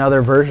do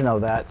another version of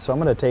that. So I'm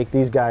going to take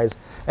these guys,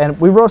 and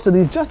we roasted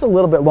these just a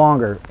little bit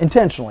longer,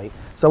 intentionally.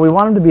 So we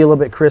want them to be a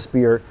little bit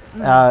crispier.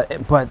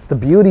 But the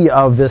beauty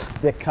of this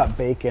thick cut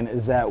bacon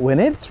is that when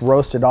it's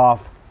roasted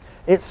off,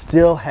 it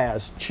still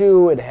has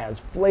chew, it has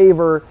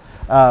flavor.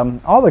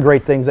 All the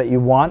great things that you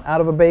want out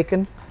of a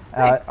bacon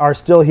are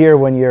still here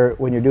when you're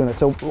doing this.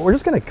 So we're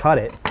just going to cut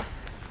it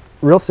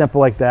real simple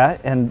like that,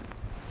 and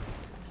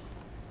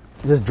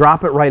just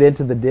drop it right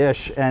into the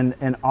dish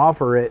and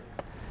offer it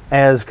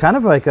as kind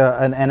of like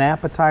an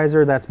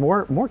appetizer that's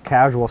more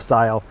casual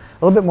style,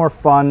 a little bit more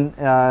fun,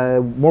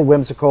 more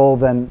whimsical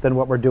than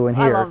what we're doing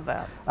here. I love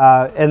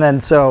that. And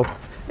then so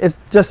it's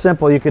just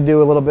simple. You could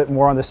do a little bit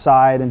more on the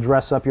side and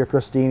dress up your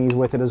crostinis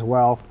with it as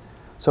well.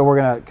 So we're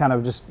gonna kind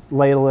of just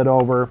ladle it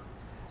over.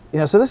 You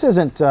know, so this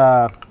isn't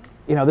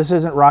this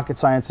isn't rocket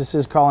science. This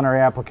is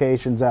culinary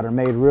applications that are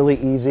made really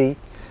easy.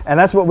 And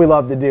that's what we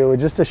love to do,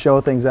 just to show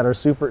things that are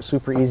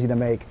super easy to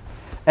make.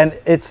 And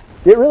it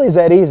really is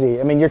that easy.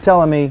 I mean, you're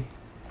telling me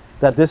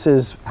that this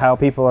is how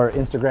people are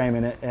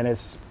Instagramming it, and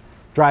it's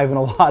driving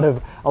a lot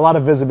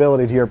of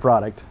visibility to your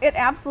product. It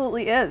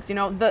absolutely is. You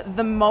know,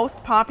 the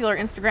most popular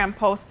Instagram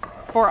posts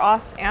for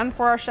us and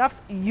for our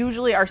chefs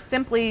usually are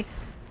simply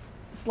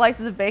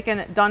slices of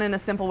bacon done in a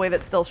simple way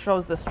that still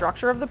shows the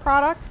structure of the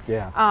product.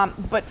 Yeah.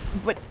 But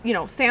you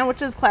know,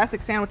 sandwiches,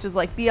 classic sandwiches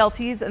like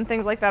BLTs and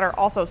things like that are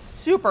also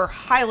super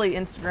highly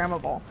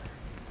Instagrammable.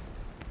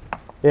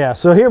 Yeah,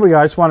 so here we go.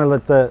 I just want to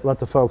let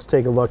the folks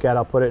take a look at it.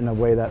 I'll put it in a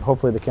way that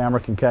hopefully the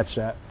camera can catch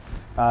that,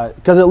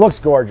 because it looks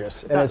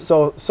gorgeous and it's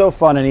so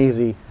fun and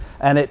easy.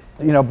 And it,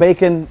 you know,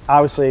 bacon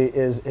obviously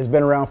has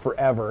been around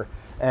forever,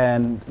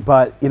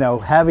 but you know,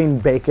 having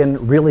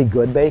bacon, really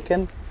good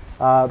bacon,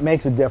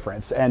 makes a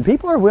difference, and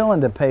people are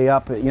willing to pay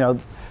up. You know,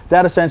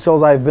 Data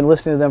Essentials, I've been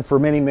listening to them for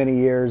many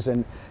years,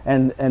 and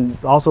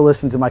also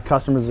listening to my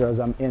customers as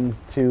I'm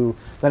into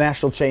the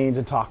national chains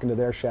and talking to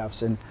their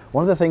chefs. And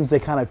one of the things they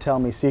kind of tell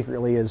me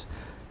secretly is,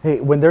 hey,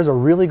 when there's a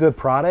really good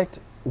product,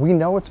 we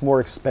know it's more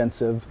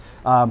expensive,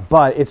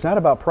 but it's not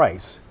about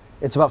price.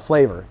 It's about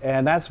flavor,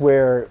 and that's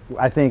where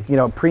I think, you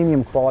know,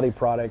 premium quality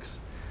products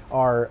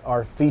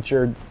are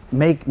featured,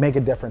 make a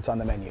difference on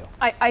the menu.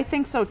 I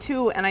think so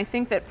too, and I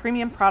think that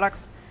premium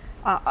products,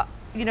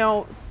 you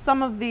know,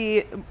 some of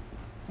the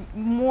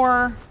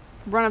more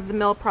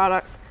run-of-the-mill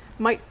products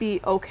might be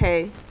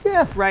okay,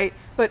 Yeah. right?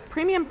 But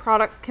premium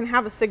products can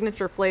have a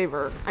signature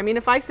flavor. I mean,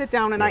 if I sit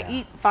down and I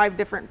eat 5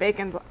 different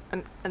bacons,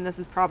 and this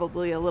is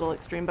probably a little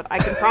extreme, but I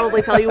can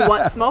probably tell you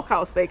what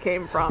smokehouse they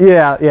came from.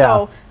 Yeah.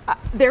 So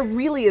there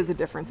really is a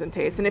difference in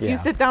taste. And if Yeah. you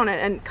sit down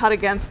and cut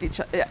against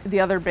the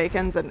other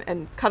bacons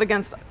and cut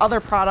against other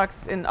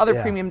products in other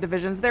Yeah. premium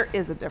divisions, there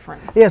is a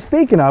difference. Yeah,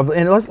 speaking of,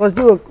 and let's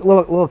do a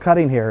little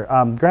cutting here.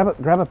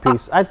 Grab a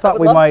piece. I thought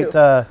would we love might,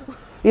 to.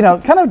 you know,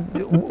 kind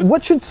of,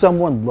 what should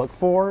someone look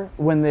for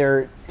when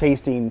they're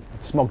tasting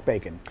smoked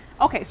bacon?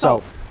 Okay,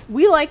 so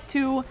we like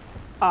to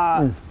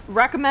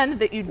recommend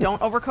that you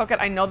don't overcook it.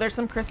 I know there's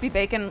some crispy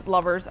bacon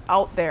lovers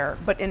out there,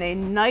 but in a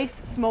nice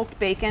smoked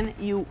bacon,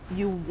 you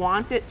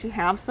want it to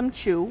have some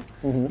chew.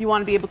 You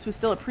want to be able to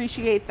still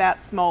appreciate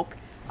that smoke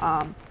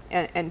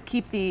and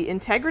keep the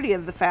integrity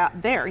of the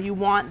fat there. You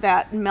want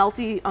that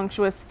melty,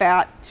 unctuous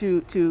fat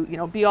to you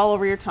know, be all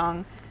over your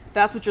tongue.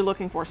 That's what you're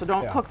looking for. So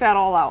don't cook that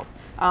all out.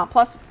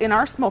 Plus, in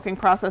our smoking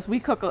process, we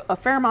cook a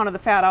fair amount of the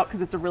fat out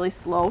because it's a really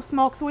slow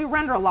smoke, so we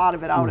render a lot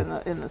of it out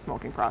in the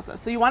smoking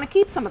process. So you want to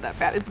keep some of that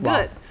fat. It's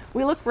good.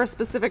 We look for a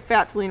specific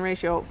fat to lean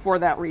ratio for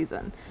that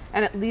reason,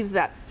 and it leaves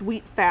that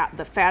sweet fat.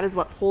 The fat is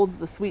what holds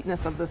the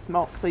sweetness of the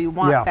smoke, so you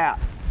want that.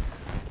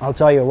 I'll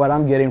tell you what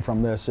I'm getting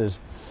from this is,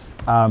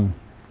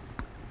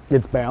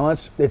 it's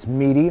balanced, it's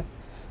meaty,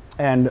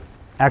 and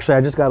actually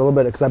I just got a little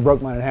bit, because I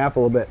broke mine in half a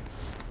little bit,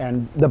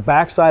 and the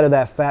backside of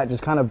that fat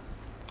just kind of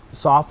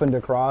softened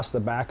across the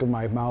back of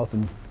my mouth,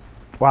 and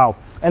wow.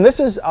 And this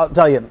is, I'll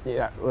tell you,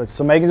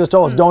 so Megan just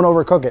told us don't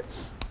overcook it.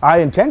 I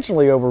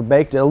intentionally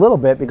overbaked it a little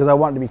bit because I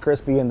wanted to be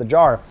crispy in the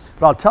jar,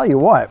 but I'll tell you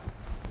what,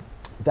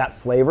 that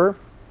flavor,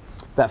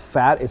 that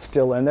fat is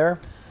still in there,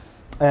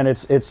 and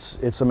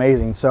it's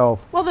amazing. So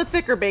well, the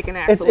thicker bacon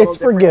acts a little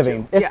it's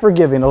forgiving. Too. It's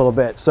forgiving a little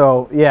bit.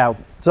 So yeah,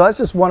 so that's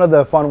just one of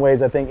the fun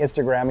ways I think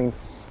Instagramming,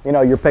 you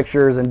know, your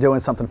pictures and doing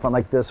something fun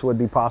like this would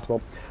be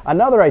possible.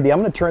 Another idea, I'm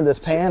going to turn this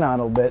pan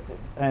on a little bit,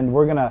 and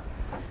we're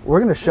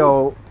gonna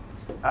show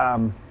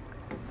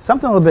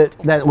something a little bit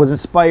that was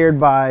inspired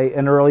by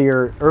an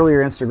earlier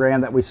Instagram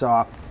that we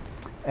saw.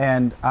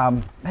 And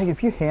Megan,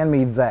 if you hand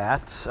me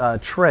that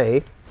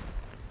tray,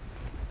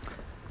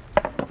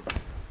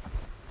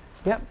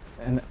 yep,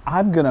 and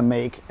I'm gonna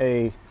make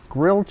a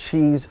grilled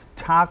cheese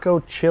taco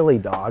chili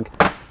dog.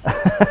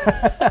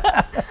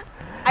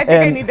 I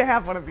think I need to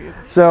have one of these.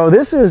 So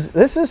this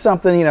is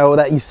something, you know,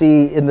 that you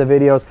see in the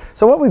videos.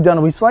 So what we've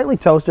done, we slightly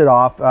toasted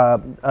off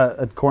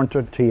a corn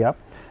tortilla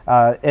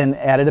and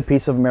added a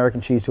piece of American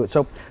cheese to it.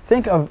 So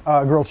think of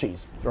grilled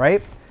cheese,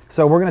 right?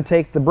 So we're going to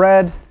take the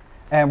bread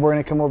and we're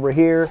going to come over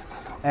here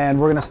and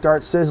we're going to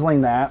start sizzling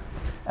that.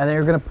 And then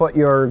you're going to put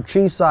your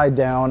cheese side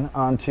down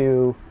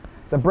onto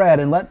the bread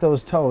and let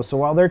those toast. So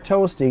while they're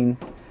toasting,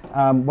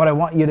 what I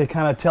want you to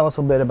kind of tell us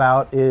a bit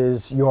about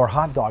is your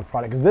hot dog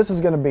product, because this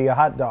is going to be a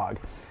hot dog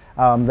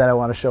that I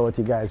want to show with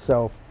you guys.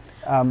 So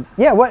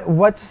yeah,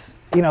 what's,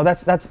 you know,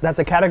 that's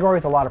a category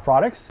with a lot of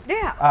products.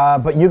 Yeah.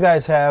 But you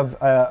guys have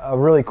a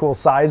really cool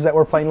size that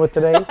we're playing with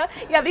today.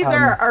 Yeah, these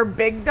are our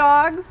big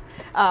dogs.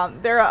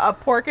 They're a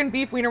pork and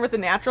beef wiener with a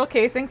natural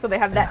casing, so they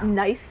have that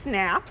nice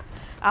snap.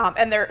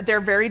 And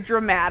they're very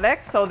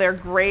dramatic, so they're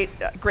great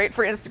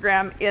for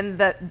Instagram in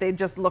that they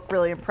just look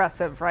really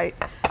impressive, right?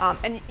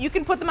 And you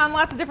can put them on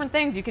lots of different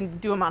things. You can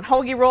do them on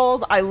hoagie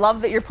rolls. I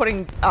love that you're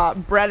putting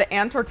bread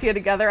and tortilla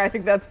together. I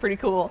think that's pretty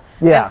cool.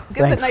 Yeah, and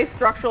gives thanks. it nice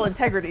structural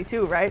integrity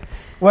too, right?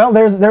 Well,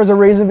 there's a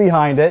reason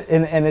behind it,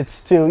 and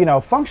it's to, you know,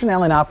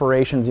 functionality and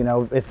operations. You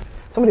know, if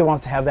somebody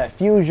wants to have that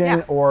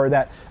fusion or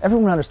that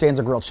everyone understands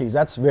a grilled cheese,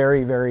 that's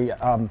very, very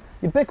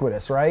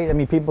ubiquitous, right? I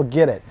mean, people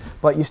get it.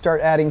 But you start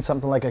adding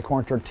something like a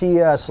corn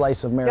tortilla, a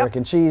slice of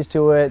American cheese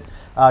to it,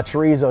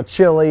 chorizo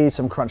chili,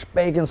 some crunched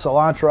bacon,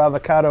 cilantro,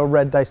 avocado,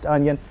 red diced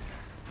onion.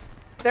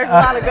 There's a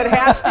lot of good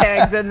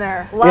hashtags in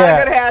there. A lot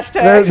of good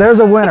hashtags. There's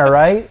a winner,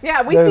 right?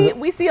 Yeah,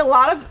 we see a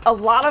lot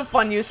of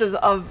fun uses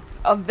of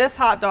this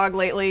hot dog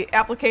lately.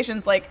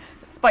 Applications like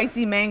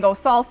spicy mango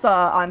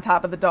salsa on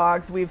top of the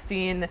dogs. We've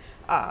seen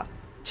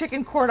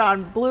chicken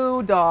cordon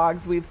bleu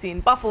dogs. We've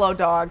seen buffalo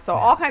dogs. So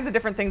all kinds of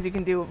different things you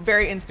can do.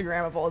 Very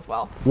Instagrammable as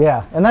well.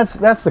 Yeah, and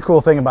that's the cool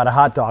thing about a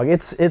hot dog.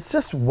 It's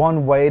just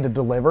one way to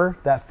deliver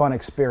that fun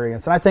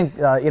experience. And I think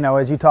you know,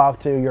 as you talk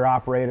to your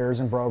operators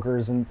and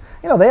brokers, and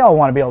you know, they all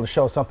want to be able to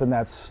show something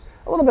that's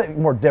a a little bit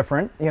more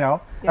different, you know.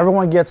 Yeah.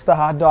 Everyone gets the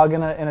hot dog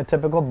in a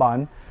typical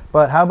bun,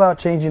 but how about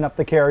changing up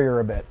the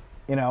carrier a bit,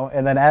 you know,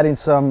 and then adding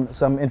some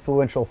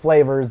influential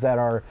flavors that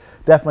are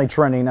definitely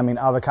trending. I mean,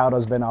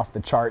 avocado's been off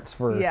the charts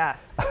for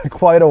Yes.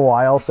 quite a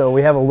while, so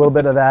we have a little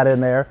bit of that in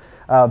there.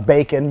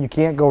 Bacon, you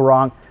can't go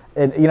wrong.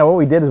 And you know what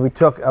we did is we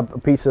took a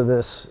piece of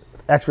this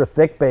extra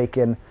thick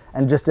bacon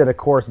and just did a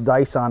coarse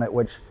dice on it,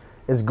 which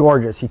is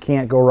gorgeous. You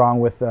can't go wrong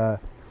with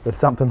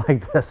something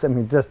like this. I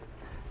mean, just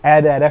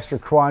add that extra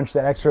crunch,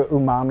 that extra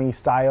umami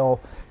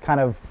style kind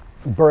of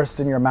burst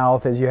in your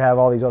mouth as you have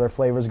all these other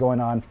flavors going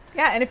on.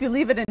 Yeah, and if you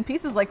leave it in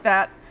pieces like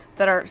that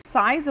are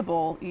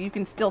sizable, you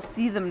can still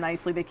see them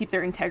nicely. They keep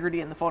their integrity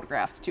in the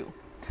photographs too.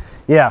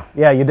 Yeah,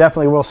 you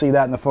definitely will see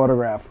that in the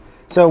photograph.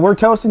 So we're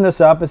toasting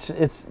this up.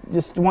 It's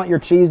just want your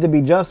cheese to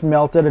be just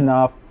melted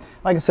enough.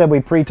 Like I said, we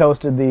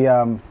pre-toasted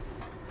the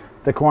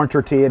corn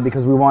tortilla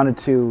because we wanted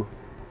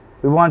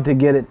to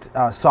get it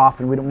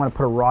softened. We didn't want to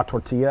put a raw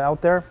tortilla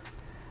out there.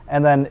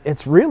 And then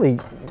it's really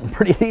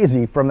pretty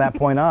easy from that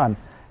point on.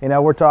 You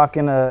know, we're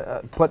talking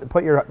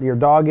put your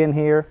dog in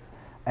here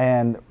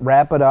and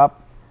wrap it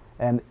up.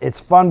 And it's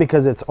fun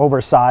because it's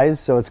oversized,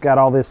 so it's got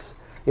all this,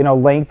 you know,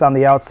 length on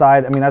the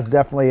outside. I mean, that's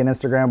definitely an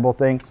Instagrammable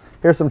thing.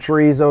 Here's some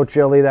chorizo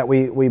chili that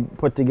we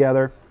put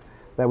together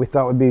that we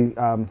thought would be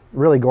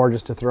really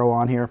gorgeous to throw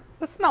on here.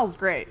 This smells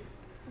great.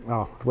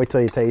 Oh, wait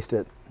till you taste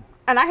it.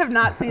 And I have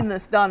not seen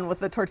this done with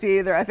the tortilla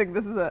either. I think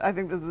this is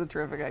a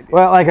terrific idea.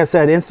 Well, like I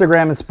said,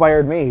 Instagram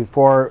inspired me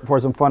for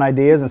some fun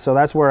ideas, and so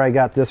that's where I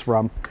got this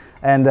from.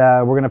 And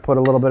we're going to put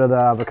a little bit of the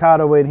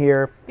avocado in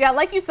here. Yeah,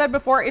 like you said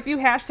before, if you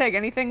hashtag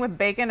anything with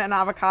bacon and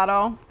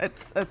avocado,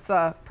 it's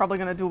probably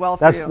going to do well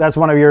for you. That's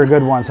one of your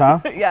good ones,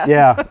 huh? Yes.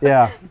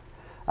 Yeah.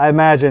 I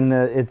imagine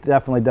it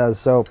definitely does.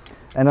 So,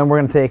 and then we're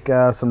going to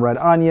take some red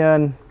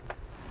onion,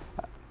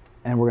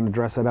 and we're going to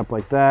dress it up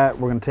like that.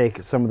 We're going to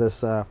take some of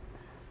this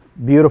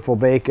beautiful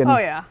bacon. Oh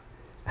yeah.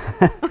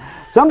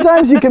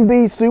 Sometimes you can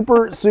be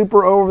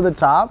super over the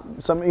top.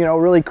 Some, you know,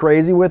 really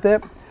crazy with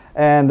it.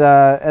 And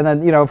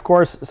then, you know, of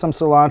course, some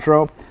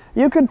cilantro.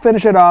 You could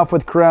finish it off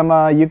with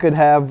crema. You could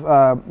have,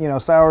 you know,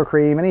 sour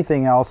cream,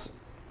 anything else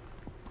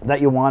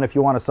that you want if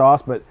you want a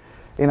sauce. But,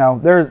 you know,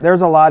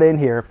 there's a lot in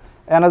here.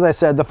 And as I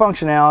said, the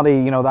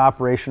functionality, you know, the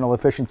operational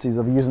efficiencies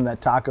of using that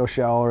taco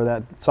shell or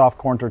that soft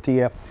corn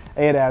tortilla,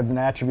 it adds an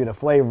attribute of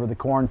flavor. The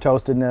corn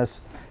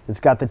toastedness, it's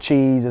got the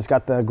cheese, it's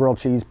got the grilled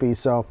cheese piece.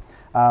 So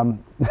I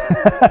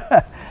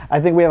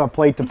think we have a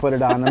plate to put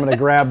it on. I'm going to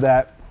grab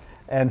that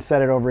and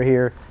set it over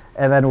here.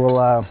 And then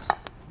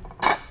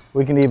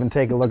we can even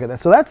take a look at that.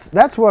 So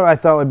that's what I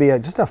thought would be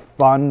just a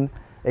fun,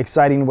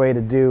 exciting way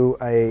to do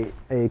a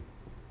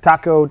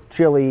taco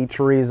chili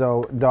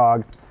chorizo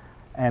dog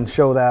and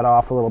show that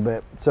off a little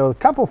bit. So a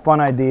couple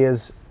fun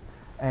ideas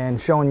and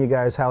showing you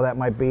guys how that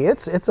might be.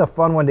 It's a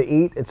fun one to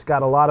eat. It's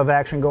got a lot of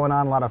action going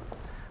on, a lot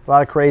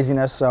of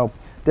craziness. So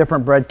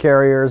different bread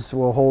carriers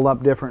will hold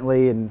up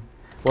differently and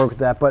work with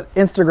that. But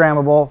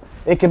Instagrammable,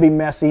 it can be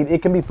messy,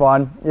 it can be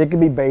fun, it can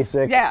be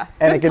basic. Yeah,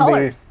 and good it can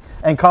colors.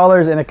 And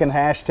colors, and it can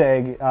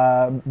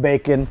hashtag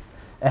bacon,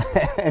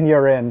 and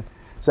you're in.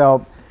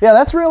 So yeah,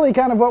 that's really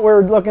kind of what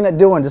we're looking at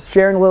doing, just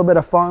sharing a little bit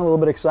of fun, a little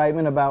bit of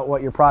excitement about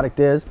what your product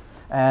is,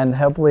 and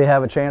hopefully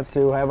have a chance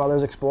to have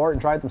others explore it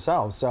and try it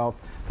themselves. So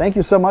thank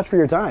you so much for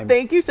your time.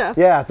 Thank you, Chef.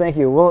 Yeah, thank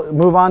you. We'll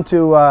move on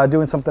to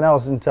doing something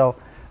else until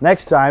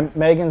next time.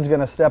 Megan's going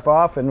to step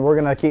off, and we're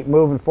going to keep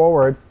moving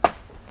forward.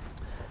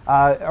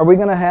 Are we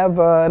going to have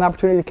an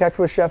opportunity to catch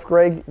with Chef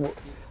Greg?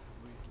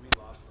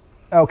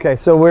 Okay,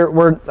 so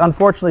we're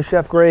unfortunately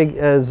Chef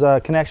Greg's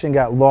connection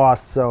got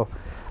lost. So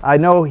I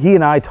know he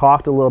and I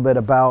talked a little bit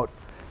about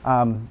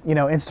you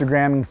know,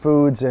 Instagramming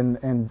foods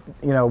and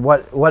you know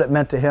what it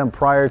meant to him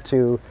prior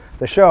to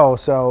the show.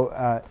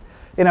 So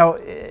you know,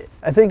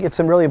 I think it's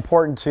really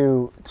important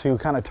to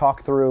kind of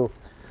talk through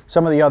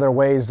some of the other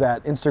ways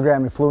that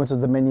Instagram influences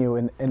the menu.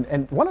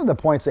 And one of the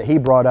points that he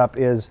brought up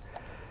is,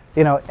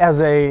 you know, as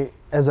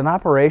an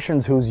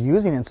operations who's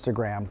using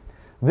Instagram,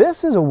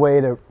 this is a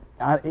way to,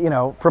 you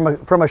know,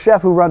 from a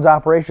chef who runs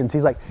operations,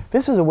 he's like,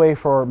 this is a way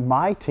for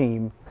my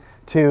team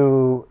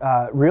to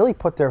really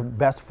put their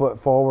best foot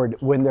forward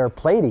when they're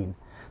plating.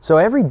 So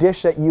every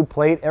dish that you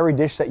plate, every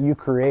dish that you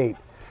create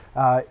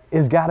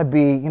is got to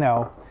be, you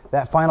know,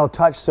 that final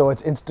touch so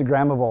it's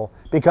Instagrammable,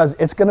 because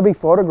it's going to be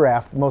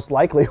photographed most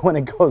likely when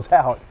it goes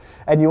out.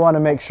 And you want to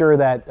make sure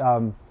that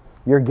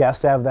your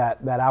guests have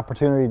that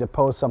opportunity to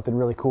post something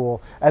really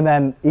cool. And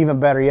then even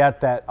better yet,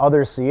 that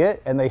others see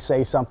it and they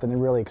say something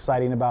really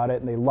exciting about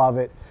it and they love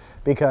it.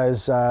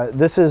 Because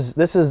this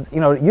is, you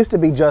know, it used to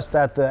be just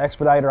that the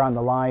expediter on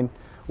the line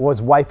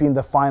was wiping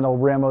the final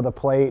rim of the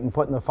plate and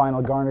putting the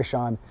final garnish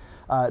on.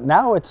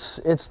 Now it's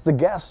the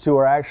guests who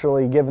are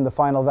actually giving the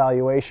final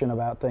valuation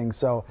about things.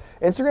 So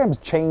Instagram's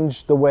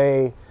changed the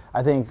way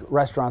I think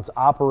restaurants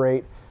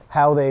operate,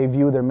 how they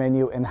view their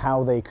menu, and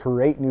how they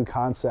create new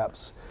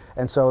concepts.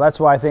 And so that's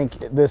why I think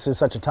this is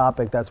such a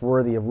topic that's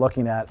worthy of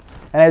looking at.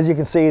 And as you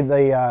can see,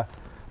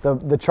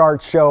 the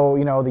charts show,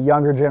 you know, the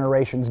younger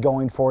generations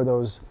going for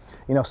those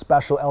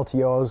special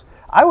LTOs.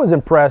 I was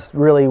impressed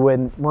really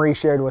when Marie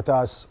shared with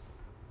us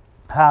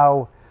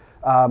how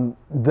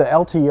the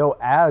LTO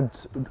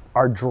ads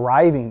are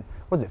driving,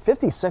 was it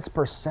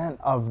 56%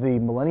 of the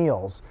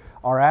millennials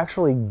are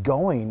actually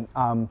going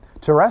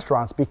to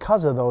restaurants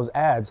because of those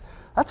ads.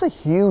 That's a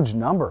huge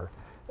number.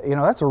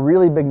 That's a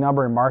really big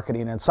number in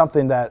marketing, and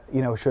something that,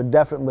 should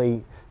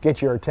definitely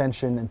get your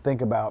attention and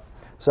think about.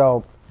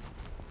 So,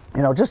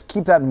 just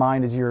keep that in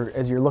mind as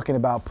you're looking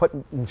about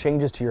putting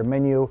changes to your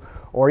menu,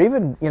 or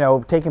even,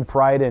 taking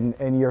pride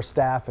in your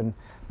staff and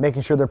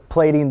making sure they're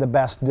plating the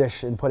best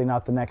dish and putting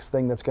out the next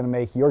thing that's going to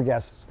make your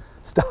guests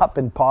stop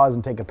and pause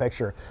and take a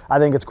picture. I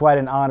think it's quite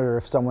an honor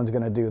if someone's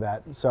going to do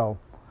that. So,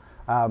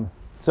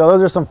 so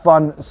those are some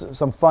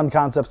fun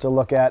concepts to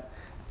look at.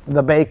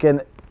 The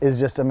bacon is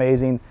just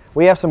amazing.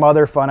 We have some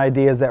other fun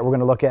ideas that we're going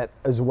to look at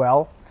as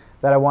well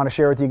that I want to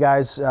share with you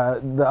guys.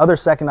 The other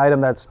second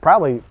item that's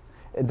definitely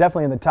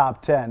in the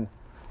top 10.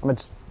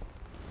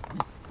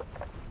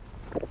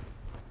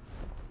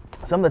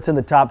 Something that's in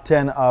the top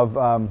 10 of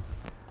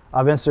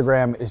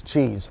Instagram is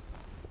cheese.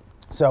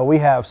 So we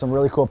have some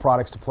really cool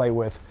products to play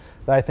with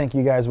that I think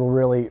you guys will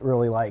really,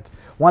 really like.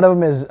 One of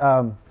them is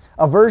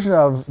a version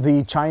of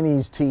the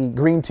Chinese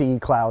green tea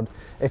cloud.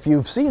 If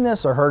you've seen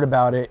this or heard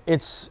about it,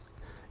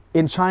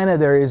 in China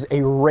there is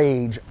a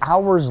rage,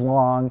 hours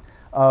long,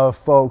 of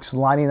folks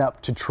lining up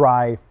to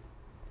try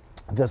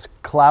this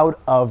cloud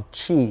of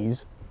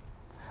cheese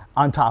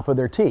on top of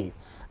their tea.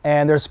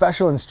 And there's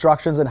special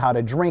instructions on how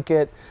to drink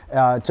it,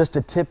 just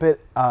to tip it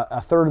a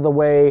third of the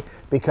way,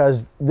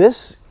 because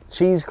this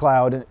cheese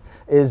cloud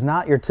is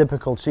not your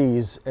typical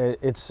cheese.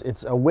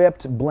 It's a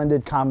whipped,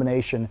 blended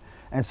combination.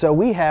 And so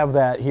we have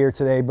that here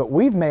today, but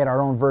we've made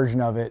our own version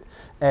of it.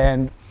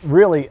 And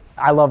really,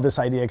 I love this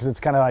idea because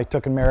it's kind of like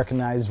took an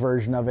Americanized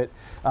version of it.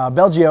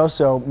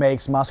 Belgioso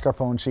makes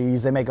mascarpone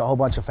cheese. They make a whole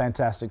bunch of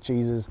fantastic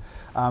cheeses.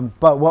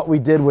 But what we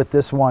did with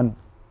this one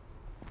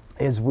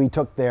is we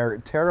took their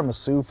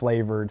tiramisu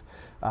flavored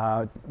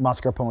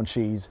mascarpone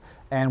cheese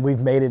and we've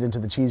made it into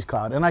the cheese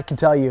cloud. And I can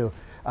tell you,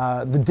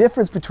 the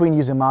difference between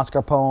using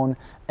mascarpone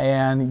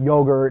and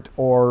yogurt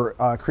or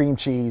cream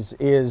cheese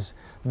is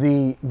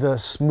the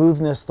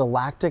smoothness. The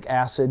lactic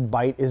acid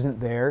bite isn't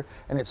there,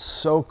 and it's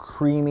so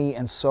creamy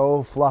and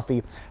so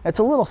fluffy. It's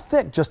a little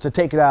thick just to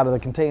take it out of the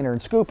container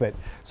and scoop it.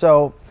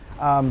 So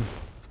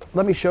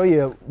let me show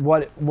you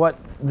what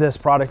this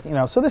product,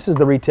 so this is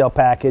the retail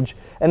package,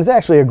 and it's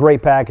actually a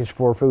great package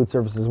for food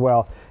service as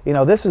well.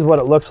 This is what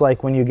it looks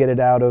like when you get it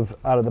out of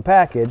the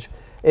package.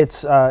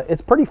 It's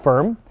pretty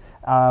firm.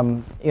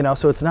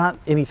 So it's not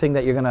anything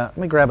that you're gonna, let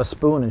me grab a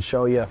spoon and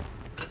show you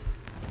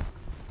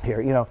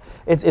here.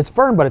 It's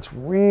firm, but it's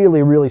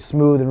really, really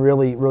smooth and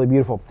really, really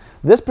beautiful.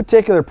 This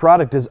particular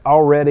product is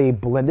already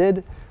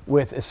blended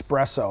with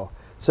espresso.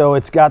 So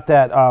it's got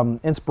that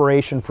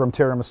inspiration from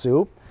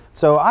tiramisu.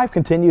 So I've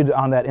continued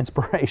on that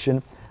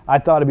inspiration. I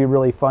thought it'd be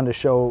really fun to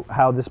show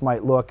how this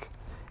might look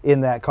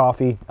in that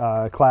coffee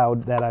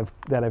cloud that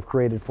I've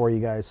created for you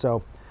guys.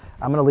 So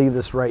I'm gonna leave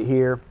this right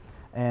here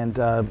and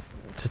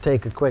to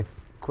take a quick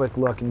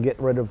look and get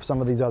rid of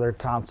some of these other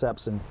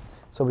concepts, and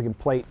so we can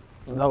plate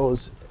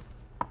those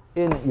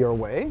in your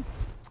way.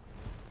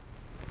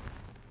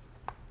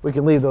 We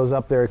can leave those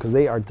up there because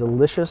they are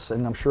delicious,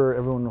 and I'm sure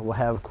everyone will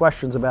have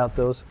questions about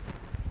those.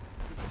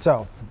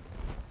 So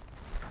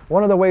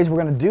one of the ways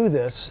we're going to do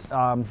this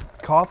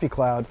coffee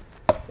cloud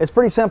is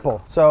pretty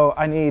simple. So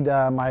I need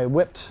my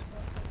whipped,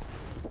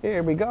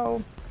 here we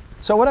go.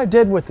 So what I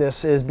did with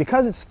this is,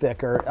 because it's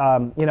thicker,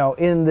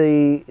 in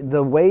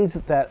the ways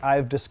that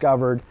I've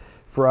discovered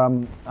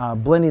from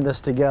blending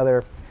this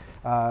together,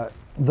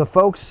 the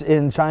folks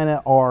in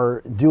China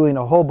are doing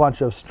a whole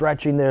bunch of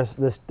stretching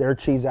their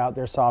cheese out,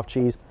 their soft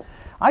cheese.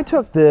 I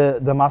took the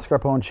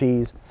mascarpone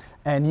cheese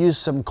and used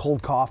some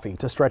cold coffee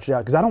to stretch it out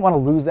because I don't want to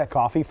lose that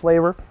coffee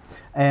flavor.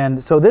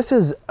 And so this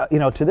is,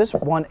 to this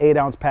 1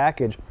 8-ounce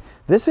package,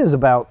 this is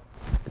about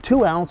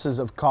 2 ounces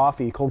of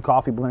coffee, cold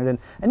coffee blended in,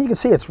 and you can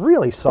see it's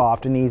really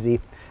soft and easy.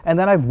 And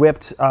then I've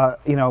whipped,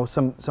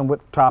 some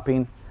whipped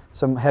topping,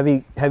 some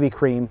heavy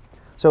cream.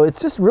 So it's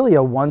just really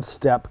a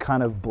one-step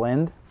kind of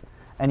blend.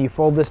 And you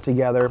fold this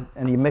together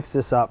and you mix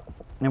this up.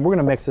 And we're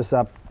gonna mix this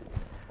up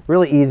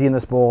really easy in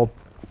this bowl.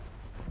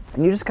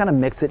 And you just kind of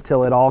mix it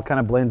till it all kind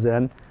of blends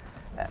in.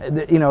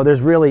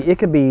 There's really, it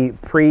could be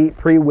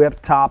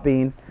pre-whipped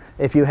topping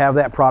if you have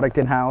that product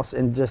in-house,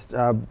 and just,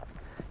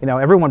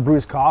 everyone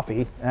brews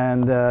coffee,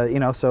 and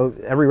so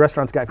every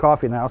restaurant's got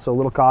coffee now, so a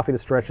little coffee to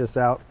stretch this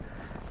out.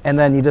 And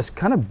then you just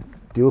kind of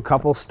do a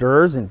couple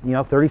stirs, and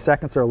 30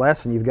 seconds or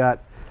less, and you've got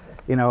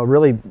a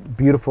really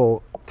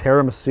beautiful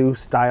tiramisu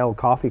style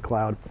coffee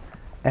cloud,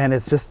 and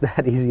it's just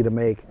that easy to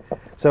make.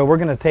 So we're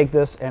going to take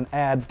this and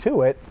add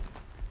to it,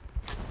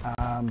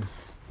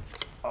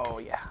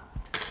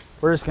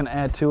 we're just going to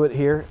add to it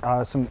here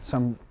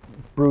some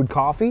brewed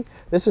coffee.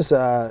 This is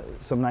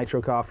some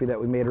nitro coffee that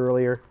we made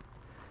earlier,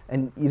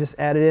 and you just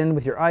add it in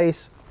with your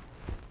ice.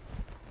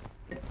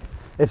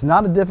 It's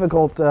not a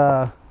difficult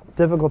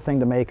thing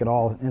to make at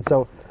all. And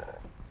so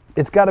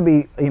it's got to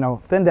be, you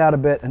know, thinned out a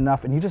bit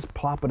enough, and you just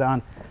plop it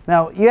on.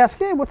 Now, you ask,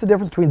 hey, what's the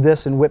difference between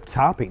this and whipped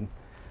topping?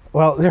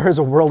 Well, there is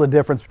a world of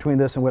difference between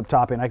this and whipped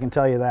topping, I can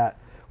tell you that.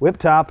 Whipped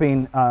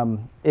topping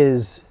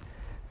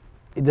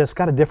it just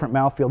got a different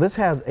mouthfeel. This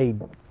has a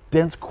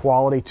dense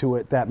quality to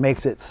it that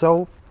makes it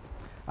so,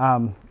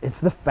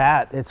 it's the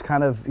fat. It's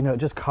kind of, you know, it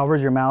just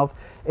covers your mouth.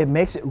 It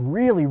makes it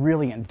really,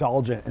 really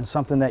indulgent and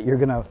something that you're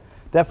gonna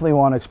definitely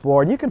want to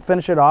explore. And you can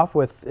finish it off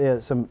with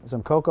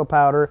some cocoa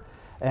powder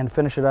and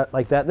finish it up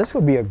like that. This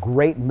would be a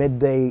great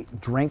midday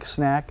drink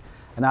snack,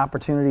 an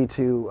opportunity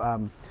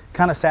to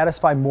kind of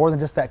satisfy more than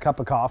just that cup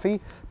of coffee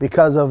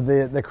because of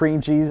the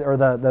cream cheese or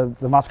the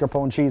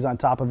mascarpone cheese on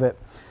top of it.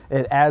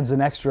 It adds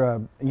an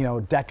extra, you know,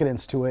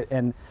 decadence to it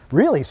and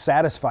really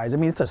satisfies. I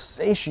mean, it's a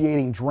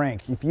satiating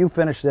drink. If you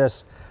finish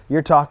this,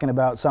 you're talking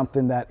about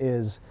something that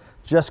is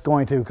just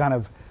going to kind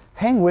of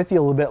hang with you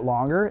a little bit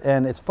longer,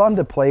 and it's fun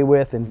to play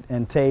with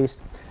and taste.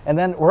 And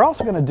then we're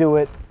also going to do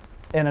it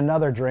in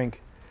another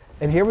drink.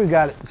 And here we've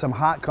got some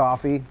hot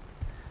coffee,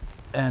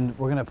 and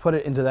we're going to put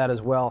it into that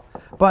as well.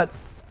 But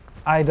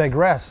I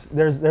digress.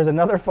 There's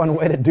another fun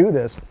way to do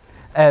this.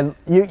 And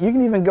you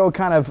can even go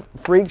kind of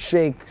freak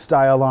shake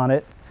style on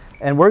it.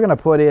 And we're going to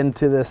put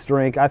into this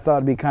drink, I thought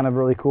it'd be kind of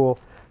really cool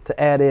to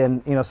add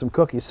in, you know, some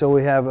cookies. So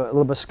we have a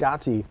little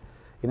biscotti,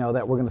 you know,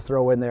 that we're going to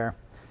throw in there.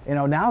 You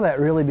know, now that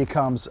really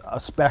becomes a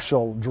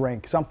special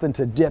drink, something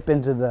to dip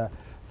into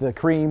the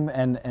cream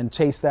and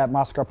taste that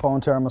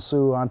mascarpone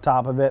tiramisu on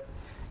top of it.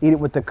 Eat it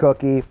with the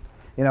cookie.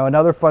 You know,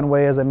 another fun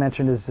way, as I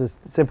mentioned, is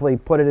just simply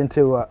put it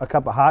into a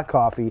cup of hot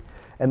coffee.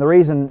 And the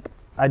reason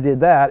I did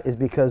that is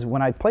because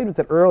when I played with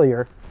it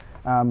earlier,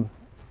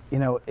 you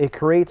know, it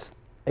creates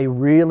a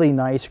really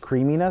nice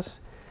creaminess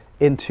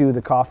into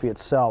the coffee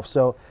itself.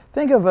 So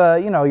think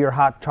of, you know, your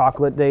hot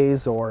chocolate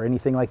days or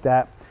anything like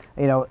that,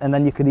 you know, and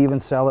then you could even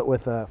sell it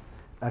with a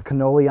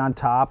cannoli on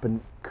top and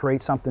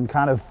create something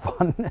kind of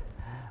fun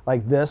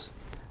like this.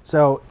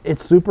 So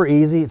it's super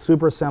easy, it's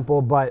super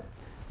simple, but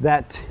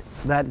that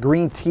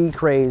green tea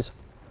craze,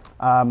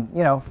 you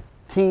know,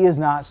 tea is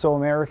not so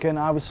American,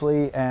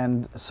 obviously,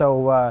 and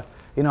so,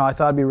 you know, I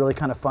thought it'd be really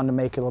kind of fun to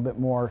make it a little bit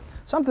more,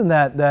 something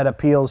that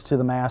appeals to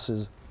the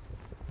masses,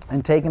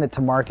 and taking it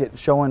to market,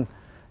 showing,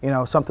 you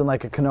know, something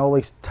like a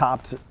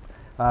cannoli-topped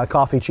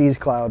coffee cheese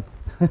cloud.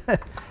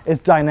 It's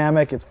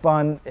dynamic, it's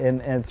fun,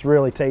 and it's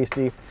really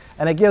tasty,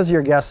 and it gives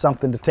your guests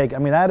something to take. I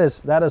mean, that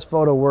is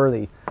photo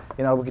worthy.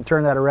 You know, we can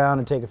turn that around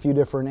and take a few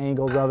different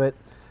angles of it.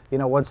 You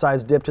know, one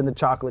side's dipped in the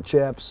chocolate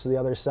chips, the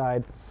other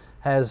side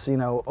has, you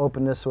know,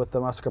 openness with the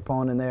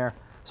mascarpone in there.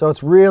 So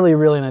it's really,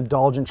 really an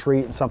indulgent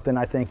treat and something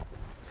I think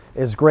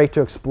is great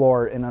to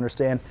explore and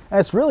understand. And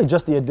it's really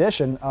just the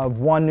addition of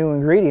one new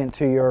ingredient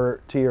to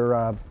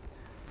your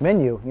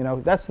menu. You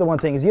know, that's the one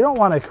thing, is you don't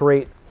want to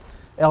create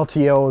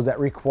LTOs that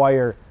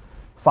require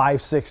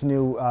 5-6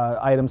 new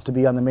items to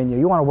be on the menu.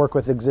 You want to work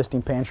with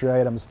existing pantry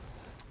items.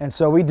 And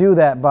so we do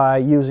that by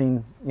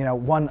using, you know,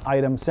 one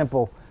item,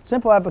 simple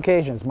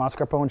applications,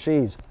 mascarpone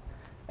cheese,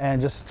 and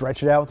just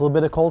stretch it out with a little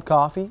bit of cold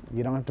coffee.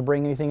 You don't have to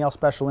bring anything else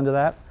special into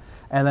that.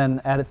 And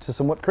then add it to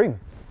some whipped cream.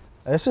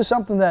 This is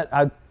something that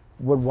I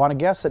would want to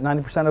guess that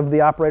 90% of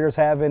the operators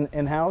have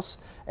in-house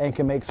and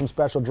can make some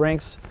special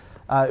drinks.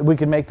 We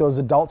can make those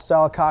adult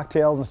style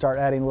cocktails and start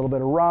adding a little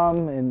bit of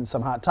rum and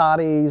some hot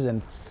toddies,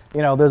 and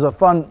you know, there's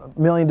a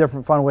million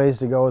different fun ways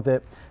to go with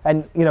it.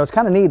 And you know, it's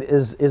kind of neat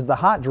is the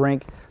hot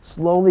drink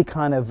slowly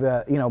kind of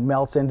you know,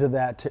 melts into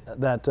that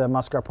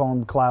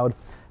mascarpone cloud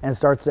and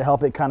starts to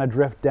help it kind of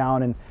drift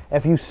down. And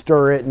if you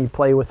stir it and you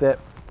play with it,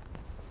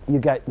 you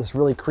get this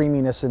really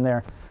creaminess in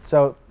there.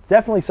 So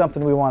definitely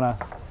something we want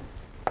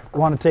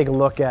to take a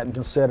look at and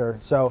consider.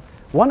 So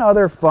one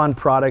other fun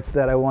product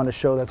that I want to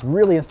show that's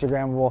really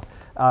Instagrammable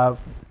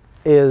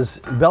is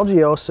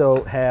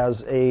Belgioso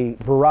has a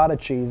burrata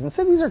cheese. And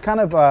so these are kind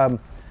of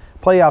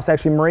playoffs.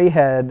 Actually,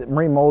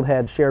 Marie Mold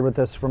had shared with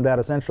us from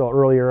Data Central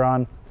earlier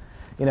on,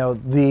 you know,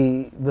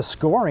 the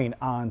scoring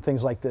on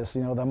things like this,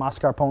 you know, the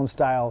mascarpone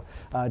style,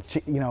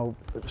 you know,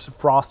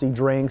 frosty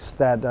drinks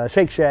that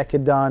Shake Shack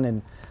had done.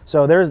 And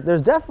so there's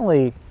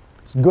definitely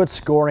good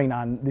scoring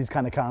on these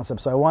kind of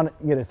concepts. So I want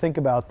you to think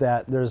about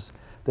that.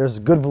 There's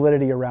good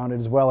validity around it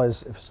as well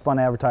as fun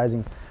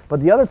advertising. But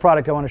the other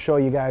product I want to show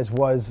you guys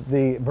was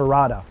the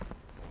burrata.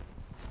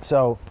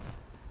 So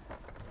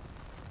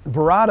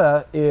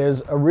burrata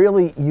is a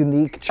really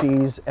unique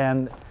cheese,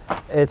 and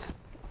it's,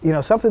 you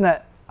know, something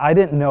that I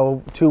didn't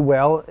know too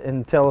well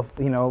until,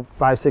 you know,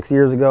 5-6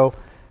 years ago,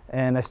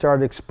 and I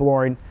started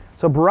exploring.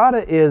 So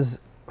burrata is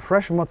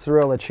fresh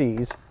mozzarella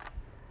cheese,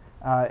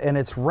 and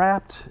it's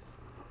wrapped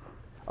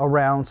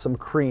around some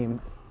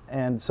cream.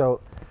 And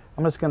so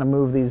I'm just going to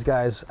move these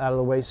guys out of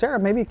the way. Sarah,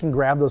 maybe you can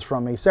grab those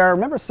from me. Sarah,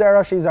 remember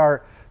Sarah? She's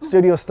our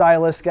studio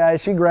stylist,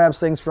 guys. She grabs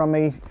things from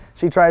me.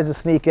 She tries to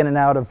sneak in and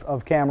out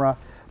of camera.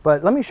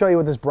 But let me show you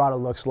what this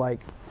burrata looks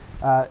like.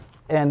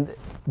 And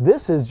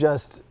this is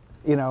just,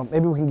 you know,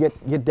 maybe we can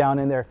get down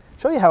in there.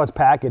 Show you how it's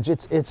packaged.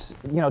 It's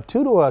you know,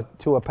 2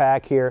 to a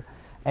pack here.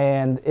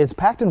 and it's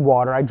packed in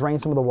water. I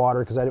drained some of the water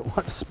because I didn't want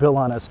it to spill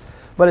on us,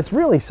 but it's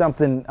really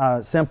something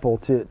simple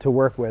to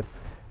work with.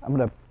 I'm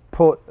going to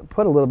put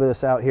a little bit of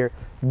this out here.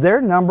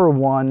 Their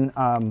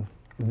 #1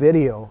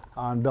 video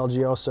on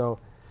Belgioso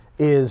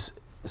is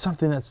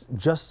something that's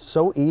just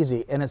so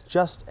easy, and it's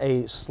just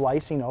a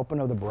slicing open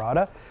of the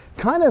burrata,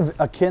 kind of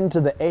akin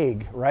to the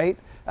egg, right?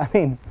 I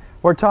mean,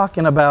 we're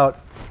talking about,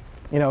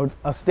 you know,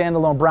 a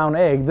standalone brown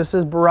egg. This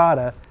is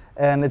burrata,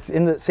 and it's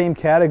in the same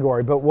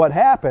category. But what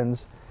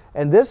happens,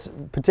 and this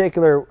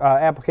particular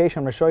application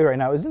I'm going to show you right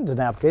now isn't an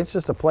application, it's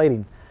just a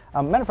plating.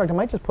 Matter of fact, I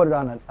might just put it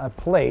on a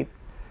plate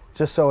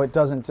just so it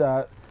doesn't...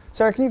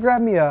 Sarah, can you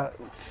grab me a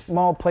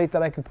small plate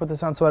that I can put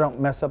this on so I don't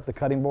mess up the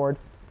cutting board?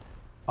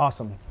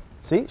 Awesome.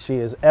 See, she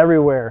is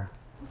everywhere.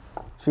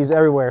 She's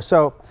everywhere.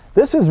 So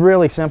this is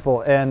really simple.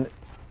 And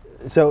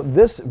so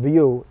this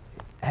view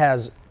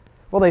has,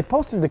 well, they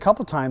posted it a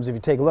couple times. If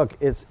you take a look,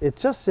 it's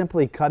just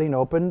simply cutting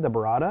open the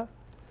burrata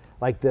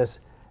like this.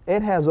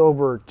 It has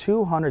over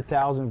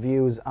 200,000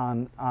 views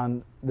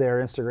on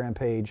their Instagram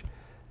page.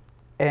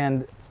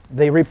 And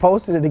they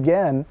reposted it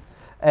again,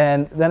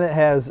 and then it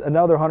has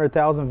another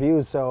 100,000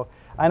 views. So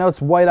I know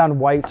it's white on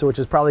white, so which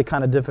is probably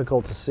kind of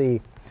difficult to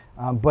see,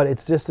 but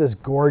it's just this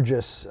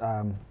gorgeous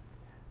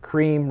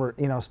cream,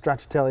 you know,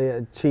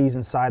 stracciatella cheese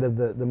inside of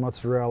the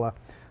mozzarella.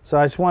 So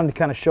I just wanted to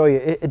kind of show you.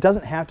 It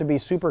doesn't have to be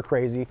super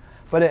crazy,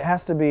 but it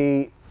has to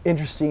be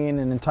interesting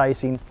and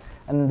enticing.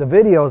 And the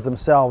videos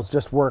themselves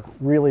just work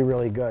really,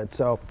 really good.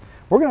 So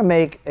we're going to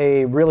make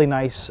a really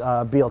nice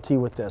BLT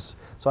with this.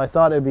 So I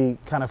thought it'd be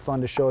kind of fun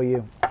to show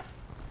you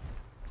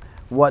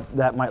what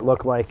that might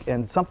look like,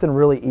 and something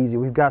really easy.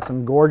 We've got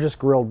some gorgeous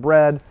grilled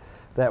bread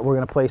that we're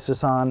going to place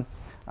this on,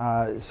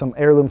 some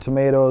heirloom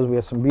tomatoes. We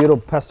have some beautiful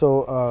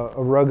pesto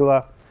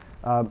arugula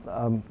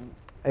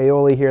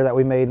aioli here that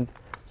we made.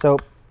 So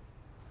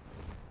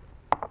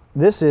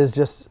this is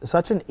just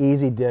such an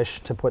easy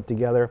dish to put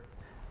together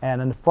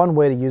and a fun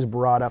way to use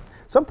burrata.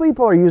 Some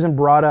people are using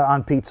burrata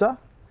on pizza,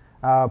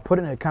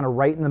 putting it kind of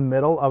right in the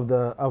middle of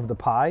the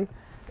pie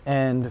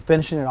and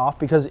finishing it off,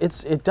 because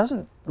it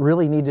doesn't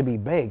really need to be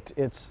baked.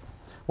 It's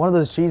one of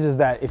those cheeses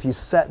that if you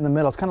set in the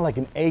middle, it's kind of like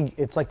an egg.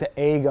 It's like the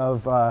egg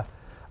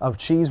of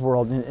cheese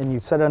world, and you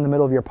set it in the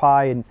middle of your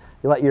pie and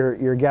you let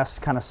your guests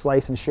kind of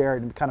slice and share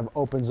it, and it kind of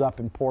opens up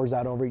and pours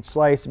out over each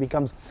slice. It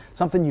becomes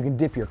something you can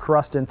dip your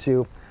crust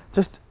into.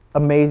 Just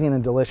amazing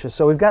and delicious.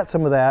 So we've got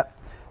some of that,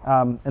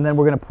 and then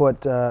we're going to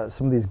put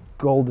some of these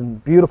golden,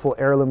 beautiful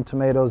heirloom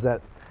tomatoes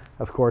that,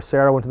 of course,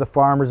 Sarah went to the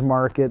farmer's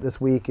market this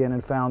weekend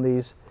and found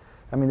these.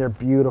 I mean, they're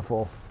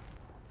beautiful.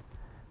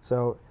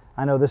 So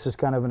I know this is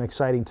kind of an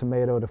exciting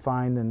tomato to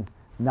find, and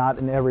not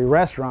in every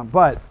restaurant,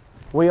 but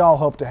we all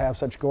hope to have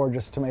such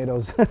gorgeous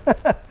tomatoes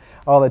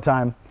all the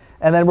time.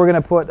 And then we're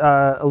going to put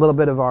a little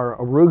bit of our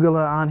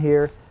arugula on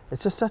here.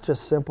 It's just such a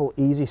simple,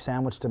 easy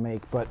sandwich to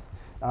make, but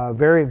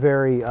very,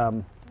 very,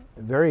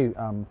 very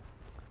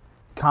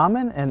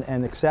common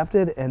and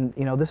accepted. And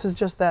you know, this is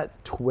just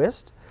that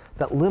twist,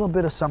 that little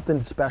bit of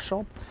something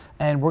special.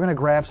 And we're going to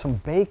grab some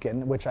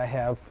bacon, which I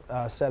have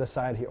set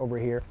aside here, over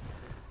here.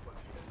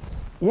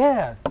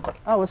 Yeah.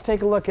 Oh, let's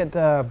take a look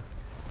at.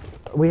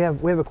 We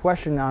have a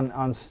question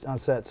on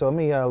set. So let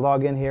me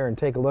log in here and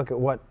take a look at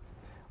what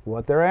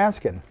they're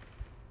asking.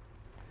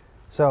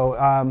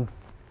 So,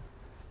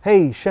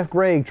 hey, Chef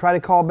Greg, try to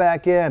call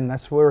back in.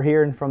 That's what we're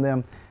hearing from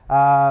them.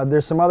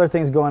 There's some other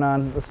things going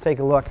on. Let's take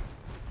a look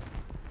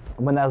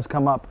when those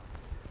come up.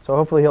 So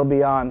hopefully he'll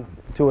be on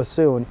to us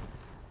soon.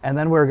 And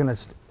then we're going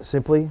to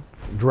simply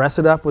dress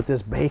it up with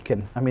this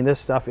bacon. I mean, this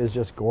stuff is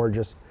just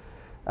gorgeous.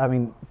 I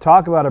mean,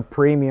 talk about a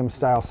premium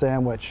style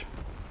sandwich.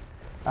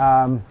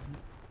 Am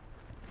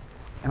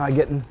I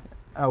getting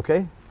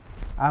okay?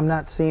 I'm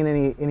not seeing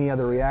any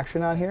other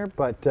reaction on here,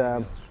 but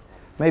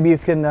maybe you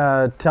can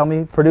tell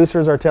me.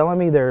 Producers are telling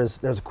me there's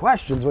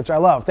questions, which I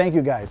love. Thank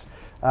you guys.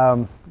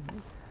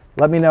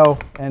 Let me know,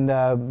 and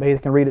maybe they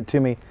can read it to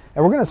me.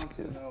 And we're going to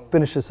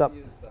finish this up.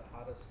 The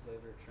hottest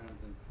flavor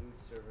trends in food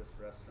service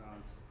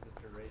restaurants,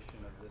 the duration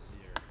of this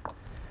year.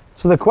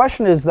 So the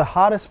question is the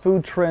hottest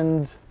food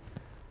trend.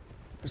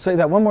 Say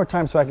that one more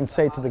time so I can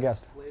say it to the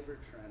guest. Flavor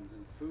trends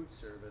in food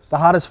service. The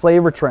hottest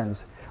flavor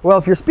trends. Well,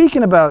 if you're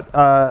speaking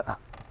about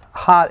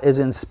hot as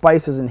in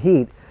spices and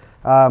heat,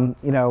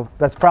 you know,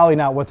 that's probably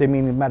not what they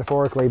mean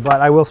metaphorically,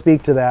 but I will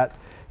speak to that.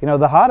 You know,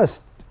 the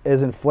hottest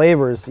is in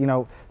flavors. You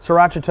know,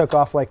 sriracha took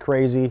off like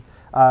crazy.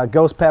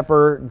 Ghost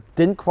pepper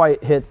didn't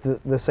quite hit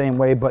the same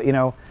way, but you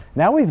know,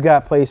 now we've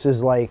got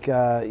places like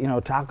you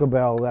know, Taco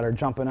Bell that are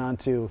jumping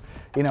onto,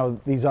 you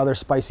know, these other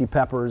spicy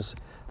peppers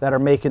that are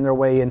making their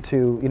way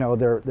into, you know,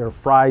 their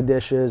fried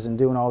dishes and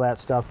doing all that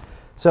stuff.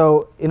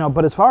 So, you know,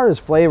 but as far as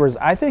flavors,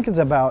 I think it's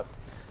about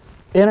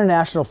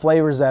international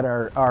flavors that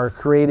are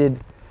created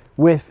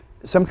with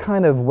some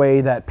kind of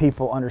way that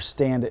people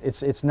understand it.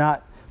 It's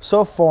not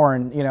so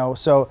foreign, you know.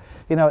 So,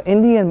 you know,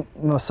 Indian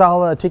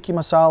masala, tikka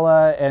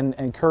masala,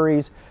 and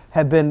curries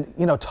have been,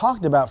 you know,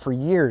 talked about for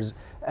years.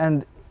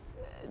 And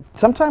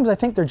sometimes I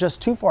think they're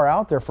just too far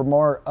out there for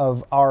more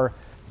of our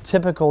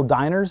typical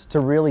diners to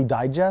really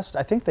digest.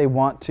 I think they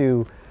want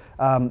to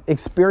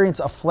experience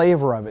a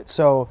flavor of it.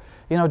 So,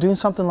 you know, doing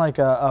something like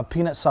a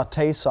peanut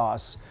sauté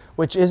sauce,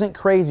 which isn't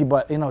crazy,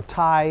 but, you know,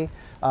 Thai,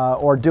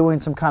 or doing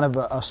some kind of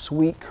a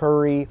sweet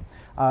curry,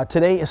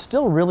 today is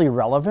still really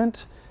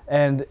relevant.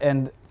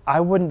 And I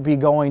wouldn't be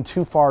going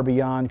too far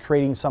beyond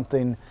creating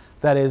something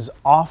that is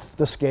off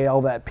the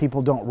scale that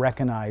people don't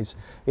recognize.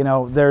 You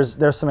know,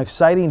 there's some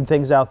exciting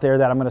things out there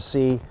that I'm going to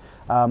see,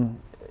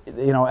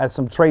 you know, at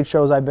some trade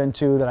shows I've been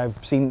to that I've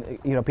seen,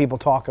 you know, people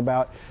talk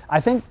about.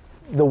 I think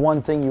the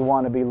one thing you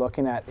want to be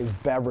looking at is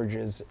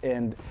beverages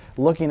and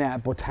looking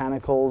at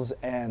botanicals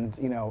and,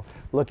 you know,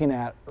 looking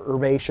at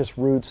herbaceous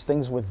roots,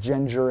 things with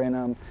ginger in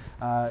them.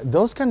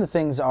 Those kind of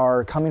things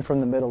are coming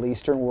from the Middle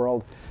Eastern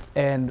world.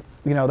 And,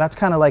 you know, that's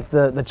kind of like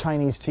the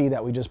Chinese tea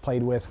that we just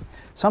played with.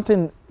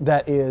 Something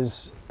that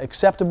is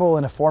acceptable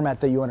in a format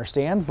that you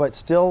understand, but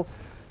still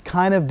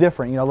kind of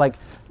different. You know, like,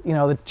 you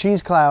know, the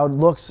cheese cloud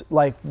looks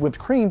like whipped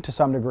cream to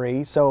some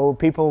degree, so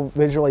people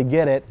visually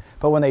get it,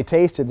 but when they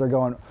taste it, they're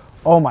going,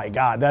 oh my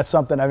God, that's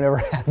something I've never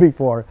had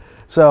before.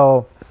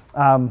 So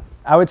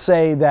I would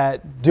say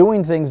that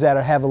doing things that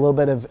have a little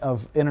bit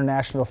of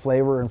international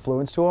flavor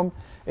influence to them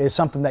is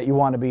something that you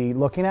want to be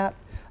looking at.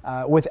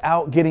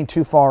 Without getting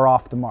too far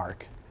off the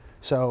mark.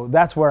 So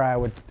that's where I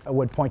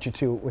would point you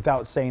to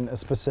without saying a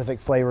specific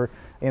flavor.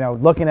 You know,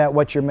 looking at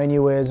what your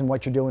menu is and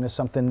what you're doing is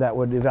something that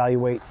would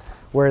evaluate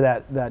where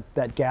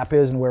that gap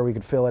is and where we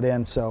could fill it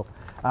in. So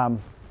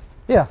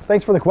yeah,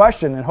 thanks for the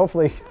question, and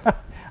hopefully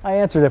I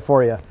answered it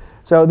for you.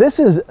 So this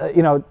is,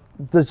 you know,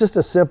 there's just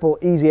a simple,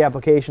 easy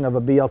application of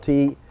a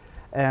BLT,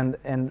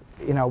 and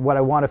you know, what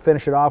I want to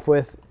finish it off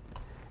with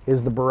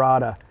is the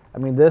burrata. I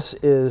mean, this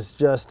is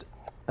just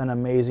an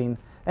amazing.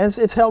 And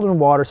it's held in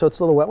water, so it's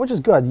a little wet, which is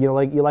good. You know,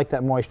 like you like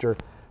that moisture.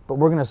 But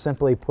we're going to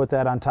simply put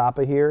that on top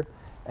of here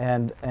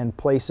and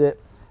place it.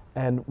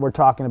 And we're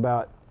talking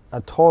about a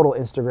total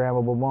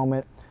Instagrammable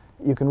moment.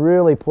 You can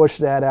really push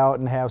that out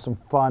and have some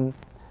fun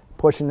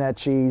pushing that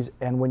cheese.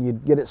 And when you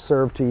get it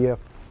served to you,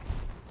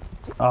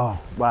 oh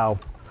wow,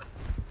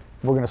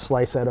 we're going to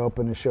slice that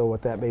open and show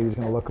what that baby's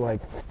going to look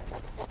like.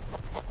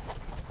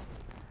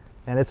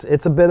 And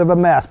it's a bit of a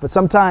mess, but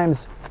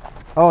sometimes,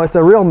 oh, it's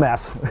a real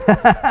mess.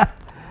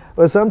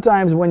 But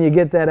sometimes when you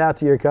get that out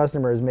to your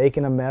customers,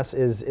 making a mess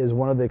is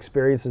one of the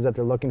experiences that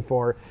they're looking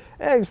for.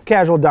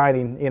 Casual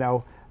dining, you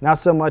know, not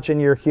so much in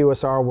your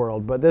QSR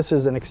world, but this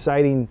is an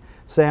exciting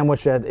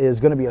sandwich that is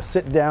going to be a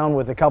sit down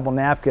with a couple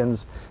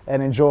napkins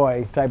and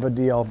enjoy type of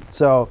deal.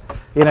 So,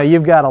 you know,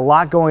 you've got a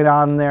lot going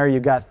on in there.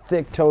 You've got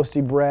thick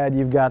toasty bread,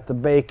 you've got the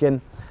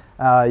bacon,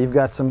 you've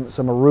got some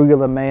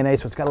arugula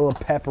mayonnaise, so it's got a little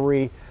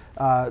peppery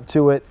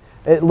to it.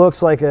 It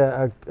looks like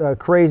a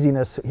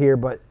craziness here,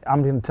 but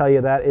I'm going to tell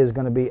you that is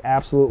going to be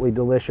absolutely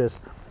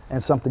delicious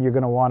and something you're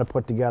going to want to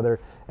put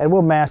together. And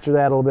we'll master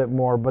that a little bit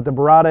more. But the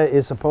burrata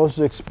is supposed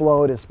to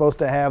explode. It's supposed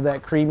to have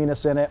that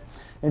creaminess in it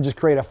and just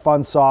create a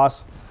fun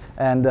sauce.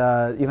 And,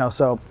 you know,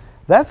 so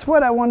that's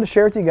what I wanted to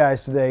share with you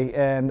guys today.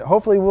 And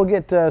hopefully we'll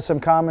get some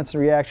comments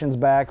and reactions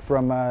back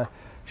from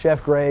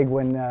Chef Greg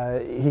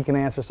when he can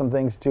answer some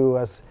things to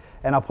us.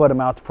 And I'll put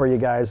them out for you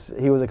guys.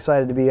 He was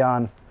excited to be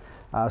on.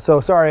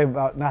 So sorry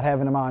about not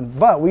having him on,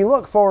 but we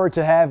look forward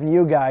to having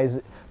you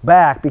guys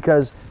back,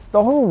 because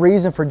the whole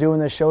reason for doing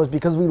this show is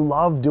because we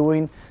love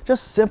doing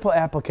just simple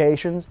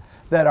applications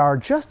that are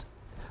just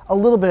a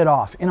little bit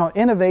off. You know,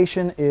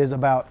 innovation is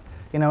about,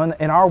 you know,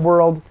 in our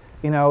world,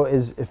 you know,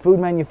 is food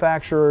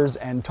manufacturers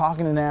and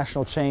talking to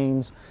national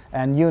chains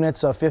and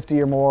units of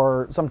 50 or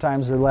more,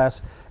 sometimes or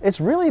less.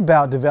 It's really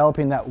about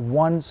developing that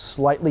one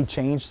slightly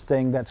changed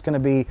thing that's going to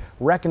be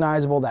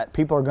recognizable, that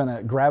people are going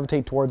to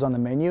gravitate towards on the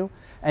menu,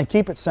 and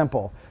keep it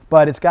simple.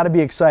 But it's got to be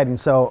exciting.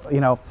 So,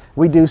 you know,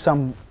 we do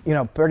some, you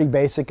know, pretty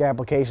basic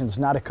applications.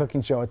 Not a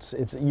cooking show. It's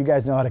you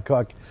guys know how to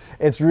cook.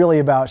 It's really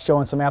about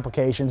showing some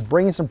applications,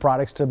 bringing some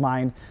products to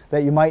mind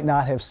that you might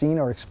not have seen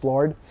or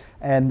explored,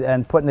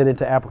 and putting it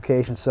into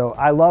applications. So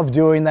I love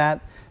doing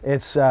that.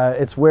 It's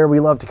where we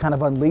love to kind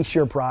of unleash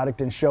your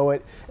product and show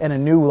it in a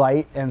new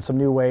light and some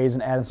new ways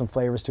and adding some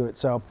flavors to it.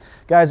 So,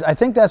 guys, I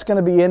think that's going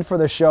to be in for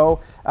the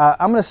show.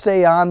 I'm going to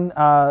stay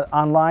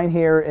online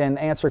here and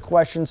answer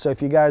questions. So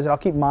if you guys, I'll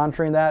keep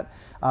monitoring that.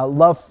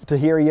 Love to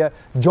hear you.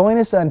 Join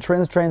us on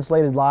Trends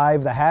Translated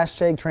Live, the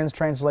hashtag Trends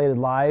Translated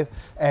Live,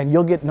 and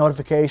you'll get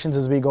notifications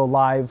as we go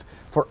live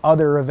for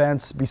other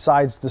events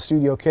besides the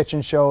studio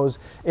kitchen shows,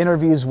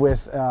 interviews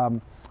with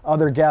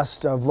other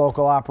guests of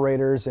local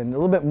operators, and a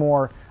little bit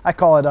more. I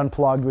call it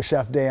Unplugged with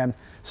Chef Dan.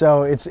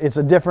 So it's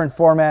a different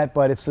format,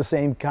 but it's the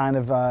same kind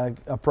of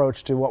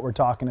approach to what we're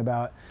talking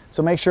about.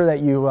 So make sure that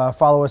you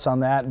follow us on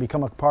that and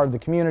become a part of the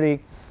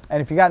community.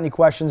 And if you got any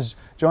questions,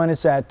 join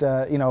us at,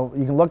 you know,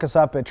 you can look us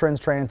up at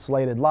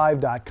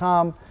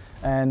trendstranslatedlive.com,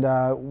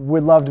 and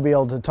we'd love to be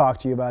able to talk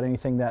to you about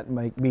anything that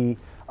might be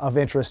of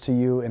interest to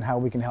you and how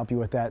we can help you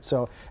with that.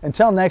 So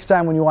until next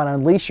time, when you want to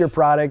unleash your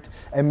product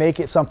and make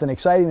it something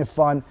exciting and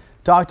fun,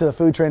 talk to the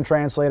Food Trend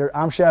Translator.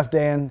 I'm Chef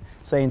Dan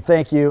saying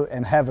thank you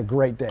and have a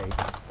great day.